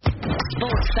more.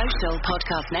 Sports Social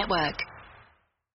Podcast Network.